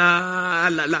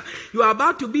 You are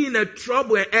about to be in a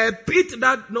trouble, a pit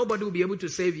that nobody will be able to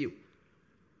save you.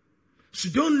 So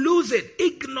don't lose it.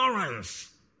 Ignorance.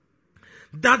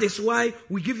 That is why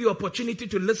we give you opportunity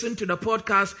to listen to the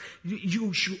podcast.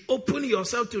 You should open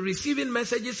yourself to receiving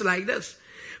messages like this.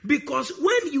 Because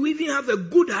when you even have a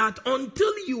good heart,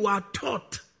 until you are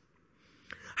taught,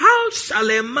 how shall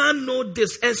a man know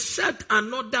this except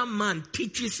another man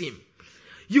teaches him?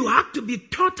 You have to be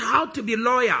taught how to be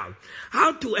loyal,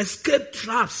 how to escape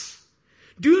traps.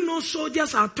 Do you know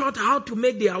soldiers are taught how to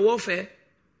make their warfare?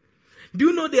 Do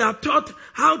you know they are taught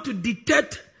how to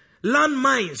detect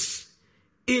landmines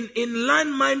in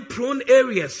landmine prone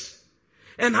areas,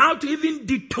 and how to even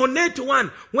detonate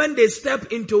one when they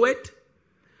step into it?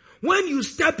 When you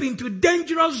step into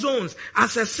dangerous zones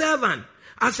as a servant,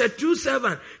 as a true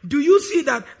servant, do you see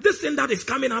that this thing that is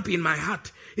coming up in my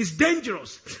heart is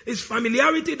dangerous? It's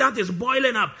familiarity that is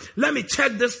boiling up. Let me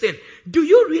check this thing. Do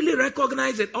you really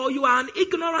recognize it? Or you are an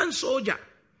ignorant soldier?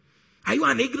 Are you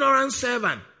an ignorant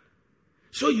servant?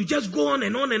 So you just go on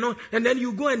and on and on, and then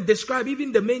you go and describe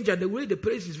even the manger, the way the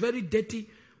place is very dirty.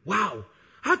 Wow.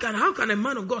 How can a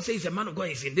man of God say he's a man of God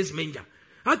is in this manger?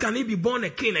 How can he be born a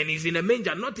king and he's in a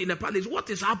manger, not in a palace? What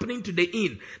is happening to the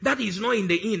inn? That is not in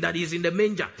the inn, that is in the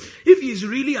manger. If he is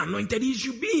really anointed, he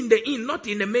should be in the inn, not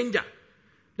in the manger.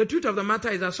 The truth of the matter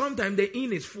is that sometimes the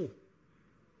inn is full.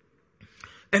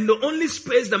 And the only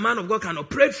space the man of God can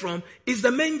operate from is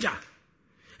the manger.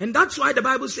 And that's why the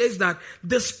Bible says that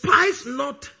despise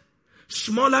not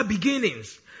smaller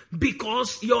beginnings,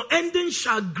 because your ending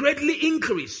shall greatly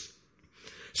increase.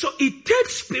 So it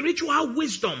takes spiritual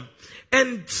wisdom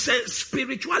and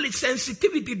spirituality,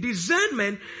 sensitivity,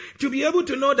 discernment to be able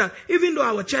to know that even though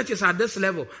our church is at this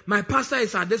level, my pastor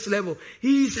is at this level,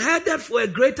 he is headed for a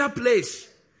greater place,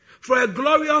 for a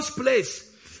glorious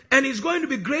place, and he's going to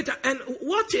be greater. And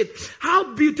watch it,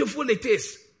 how beautiful it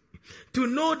is to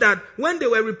know that when they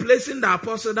were replacing the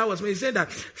apostle, that was me, he said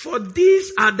that, for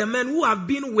these are the men who have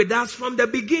been with us from the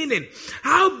beginning.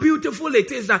 How beautiful it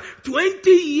is that 20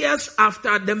 years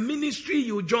after the ministry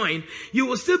you join, you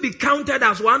will still be counted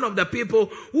as one of the people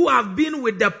who have been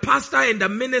with the pastor and the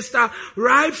minister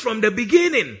right from the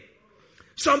beginning.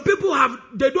 Some people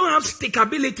they don't have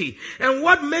stickability. And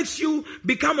what makes you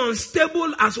become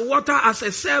unstable as water as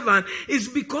a servant is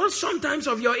because sometimes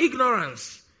of your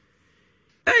ignorance.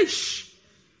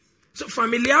 So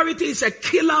familiarity is a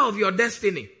killer of your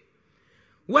destiny.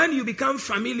 When you become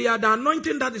familiar, the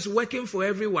anointing that is working for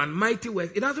everyone, mighty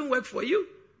work, it doesn't work for you.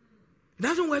 It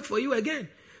doesn't work for you again.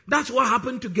 That's what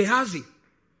happened to Gehazi.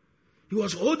 He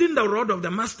was holding the rod of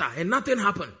the master and nothing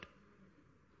happened.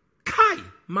 Kai,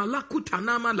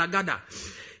 malakutanama lagada.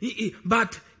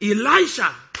 But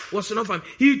Elisha was not from.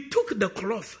 He took the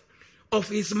cloth of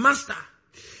his master.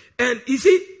 And you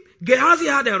see, Gehazi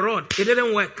had a rod. It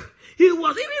didn't work.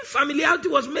 Even familiarity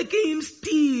was making him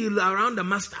steal around the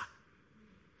master.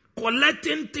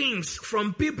 Collecting things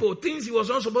from people, things he was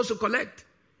not supposed to collect.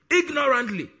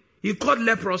 Ignorantly, he caught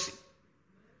leprosy.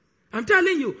 I'm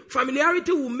telling you,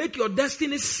 familiarity will make your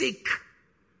destiny sick.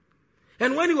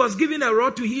 And when he was given a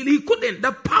rod to heal, he couldn't.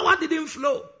 The power didn't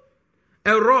flow.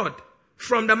 A rod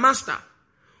from the master.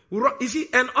 You see,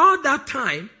 and all that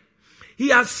time, he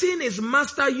has seen his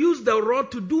master use the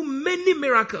rod to do many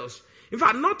miracles. In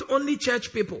fact, not only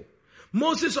church people.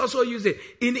 Moses also used it.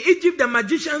 In Egypt, the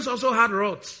magicians also had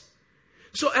rods.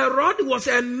 So a rod was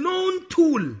a known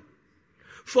tool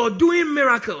for doing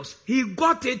miracles. He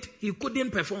got it, he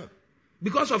couldn't perform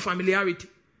because of familiarity.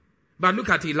 But look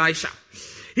at Elisha.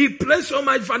 He placed so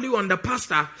much value on the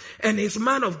pastor and his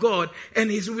man of God and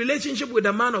his relationship with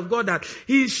the man of God that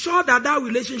he saw that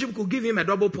relationship could give him a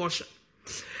double portion.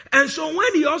 And so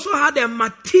when he also had a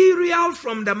material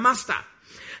from the master,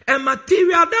 a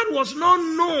material that was not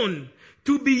known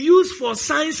to be used for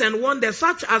signs and wonders,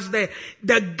 such as the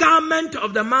garment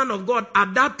of the man of God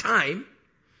at that time,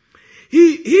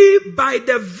 he by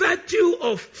the virtue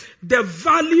of the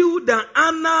value, the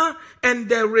honor, and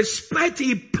the respect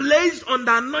he placed on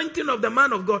the anointing of the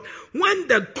man of God, when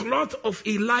the cloth of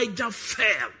Elijah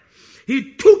fell,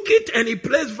 he took it and he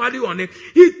placed value on it.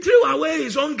 He threw away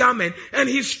his own garment and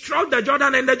he struck the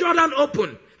Jordan and the Jordan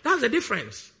opened. That's the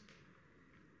difference.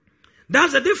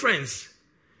 That's the difference.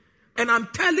 And I'm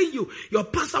telling you, your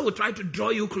pastor will try to draw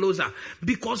you closer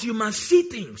because you must see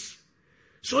things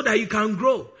so that you can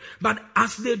grow. But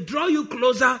as they draw you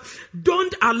closer,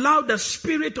 don't allow the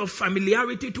spirit of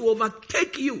familiarity to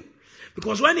overtake you.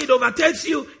 Because when it overtakes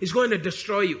you, it's going to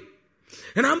destroy you.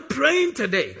 And I'm praying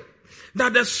today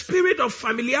that the spirit of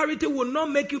familiarity will not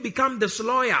make you become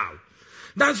disloyal.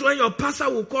 That's when your pastor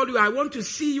will call you, I want to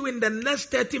see you in the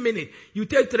next 30 minutes. You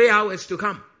take 3 hours to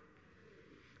come.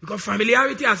 Because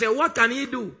familiarity, I say, what can he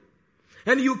do?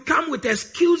 And you come with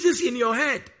excuses in your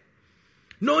head.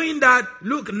 Knowing that,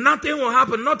 look, nothing will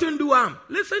happen, nothing do harm.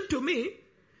 Listen to me.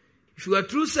 If you are a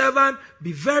true servant,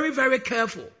 be very, very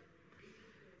careful.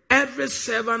 Every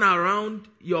servant around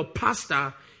your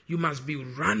pastor, you must be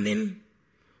running,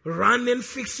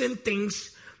 fixing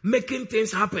things, making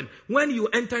things happen. When you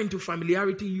enter into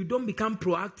familiarity, you don't become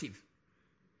proactive.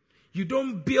 You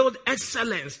don't build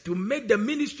excellence to make the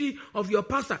ministry of your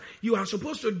pastor. You are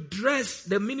supposed to dress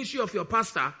the ministry of your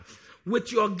pastor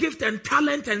with your gift and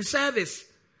talent and service.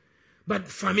 But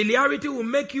familiarity will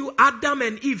make you, Adam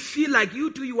and Eve, feel like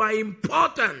you two, you are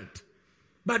important.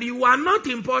 But you are not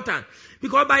important.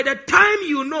 Because by the time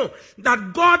you know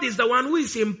that God is the one who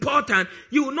is important,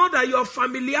 you will know that your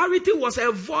familiarity was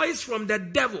a voice from the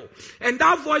devil. And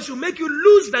that voice will make you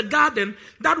lose the garden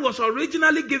that was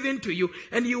originally given to you.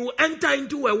 And you will enter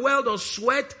into a world of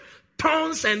sweat,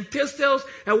 thorns and thistles,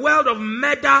 a world of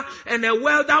murder, and a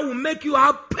world that will make you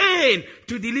have pain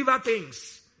to deliver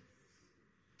things.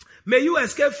 May you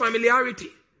escape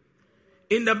familiarity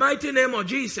in the mighty name of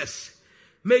Jesus.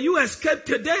 May you escape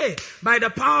today by the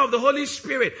power of the Holy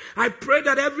Spirit. I pray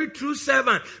that every true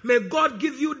servant, may God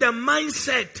give you the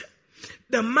mindset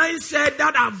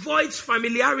that avoids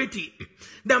familiarity.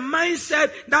 The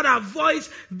mindset that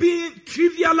avoids being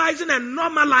trivializing and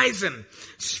normalizing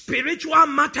spiritual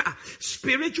matter,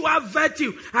 spiritual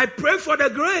virtue. I pray for the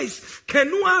grace.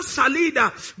 Kenua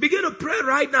Salida. Begin to pray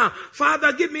right now.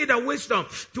 Father, give me the wisdom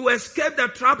to escape the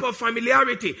trap of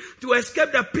familiarity, to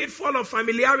escape the pitfall of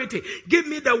familiarity. Give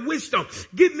me the wisdom.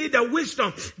 Give me the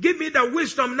wisdom. Give me the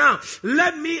wisdom now.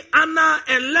 Let me honor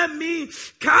and let me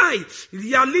kai.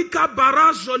 Yalika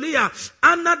Barazolia.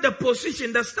 honor the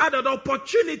position, the start of the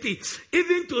opportunity,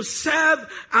 even to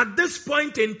serve at this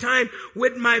point in time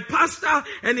with my pastor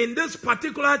and in this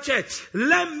particular church.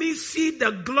 Let me see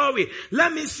the glory.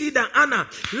 Let me see the honor.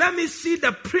 Let me see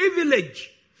the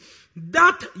privilege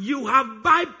that you have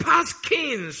bypassed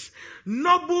kings,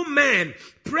 noble men.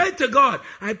 Pray to God.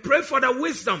 I pray for the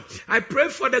wisdom. I pray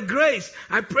for the grace.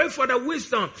 I pray for the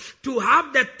wisdom to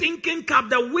have the thinking cap,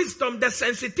 the wisdom, the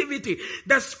sensitivity,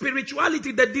 the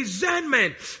spirituality, the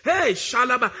discernment. Hey,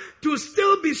 Shalaba, to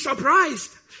still be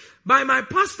surprised by my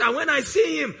pastor when I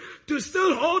see him, to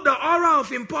still hold the aura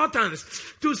of importance,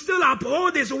 to still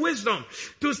uphold his wisdom,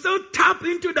 to still tap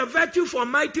into the virtue for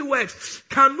mighty works.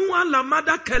 Kanua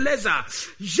lamada keleza,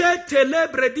 jetele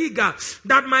brediga,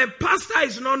 that my pastor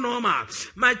is not normal.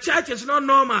 My church is not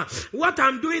normal. What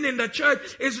I'm doing in the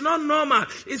church is not normal.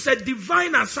 It's a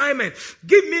divine assignment.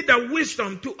 Give me the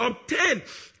wisdom to obtain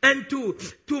and to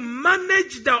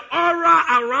manage the aura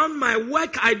around my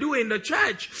work I do in the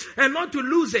church, and not to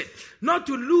lose it, not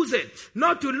to lose it,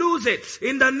 not to lose it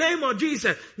in the name of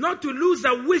Jesus, not to lose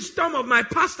the wisdom of my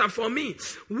pastor for me,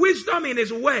 wisdom in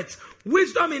his words,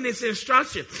 wisdom in his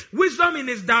instruction, wisdom in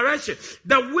his direction,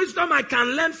 the wisdom I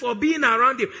can learn for being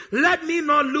around him. Let me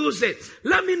not lose it.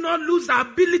 Let me not lose the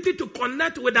ability to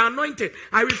connect with the anointing.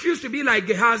 I refuse to be like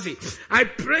Gehazi. I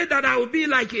pray that I will be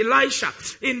like Elisha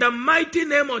in the mighty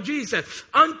name of Jesus,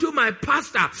 unto my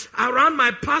pastor, around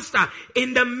my pastor,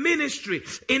 in the ministry,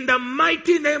 in the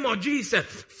mighty name of Jesus.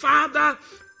 Father,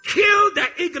 kill the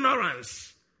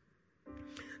ignorance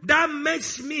that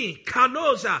makes me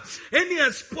kanoza, any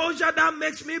exposure that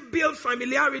makes me build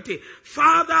familiarity.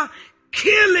 Father,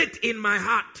 kill it in my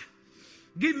heart.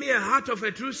 Give me a heart of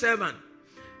a true servant,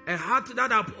 a heart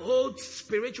that upholds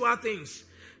spiritual things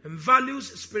and values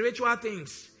spiritual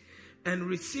things and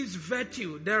receives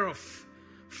virtue thereof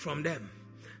from them.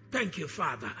 Thank you,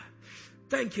 Father.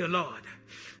 Thank you, Lord.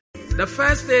 The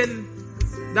first thing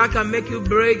that can make you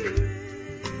break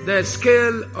the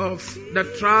scale of the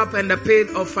trap and the pit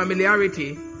of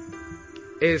familiarity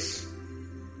is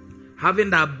having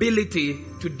the ability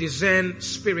to discern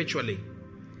spiritually.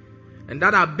 And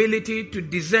that ability to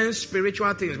discern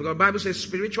spiritual things, because the Bible says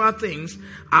spiritual things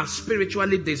are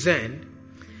spiritually discerned,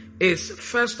 is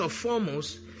first and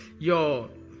foremost your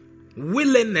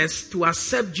willingness to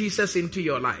accept Jesus into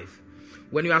your life.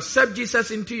 When you accept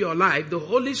Jesus into your life, the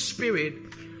Holy Spirit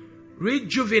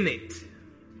regenerate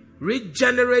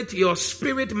your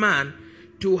spirit man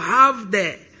to have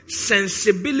the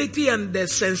sensibility and the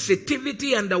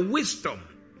sensitivity and the wisdom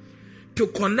to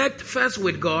connect first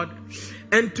with God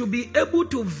and to be able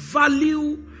to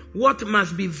value what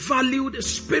must be valued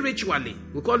spiritually.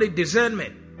 We call it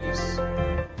discernment.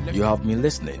 You have been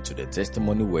listening to the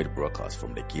Testimony Word broadcast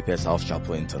from the Keeper's House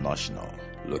Chapel International,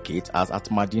 located at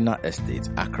Madina Estate,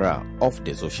 Accra, off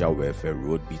the Social Welfare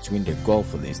Road between the Gulf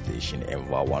Filling Station and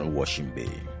Vawan Washing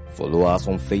Bay. Follow us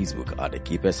on Facebook at the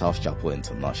Keeper's House Chapel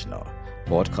International,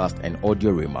 podcast and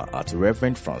audio rema at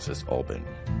Reverend Francis Alban.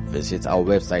 Visit our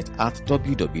website at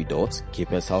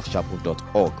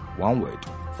www.keepershousechapel.org, one word.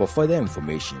 For further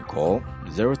information, call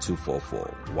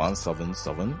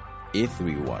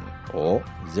 0244-177-831 or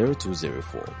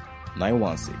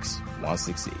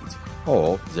 0204-916-168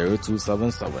 or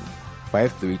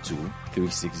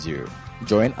 0277-532-360.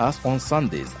 Join us on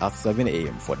Sundays at 7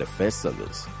 a.m. for the first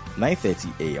service,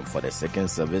 9:30 a.m. for the second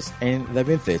service, and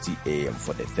 11:30 a.m.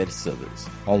 for the third service.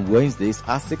 On Wednesdays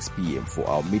at 6 p.m. for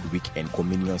our midweek and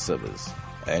communion service.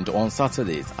 And on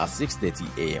Saturdays at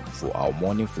 6:30 a.m. for our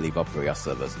morning flavor prayer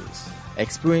services.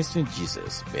 Experiencing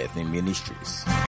Jesus Birthing Ministries.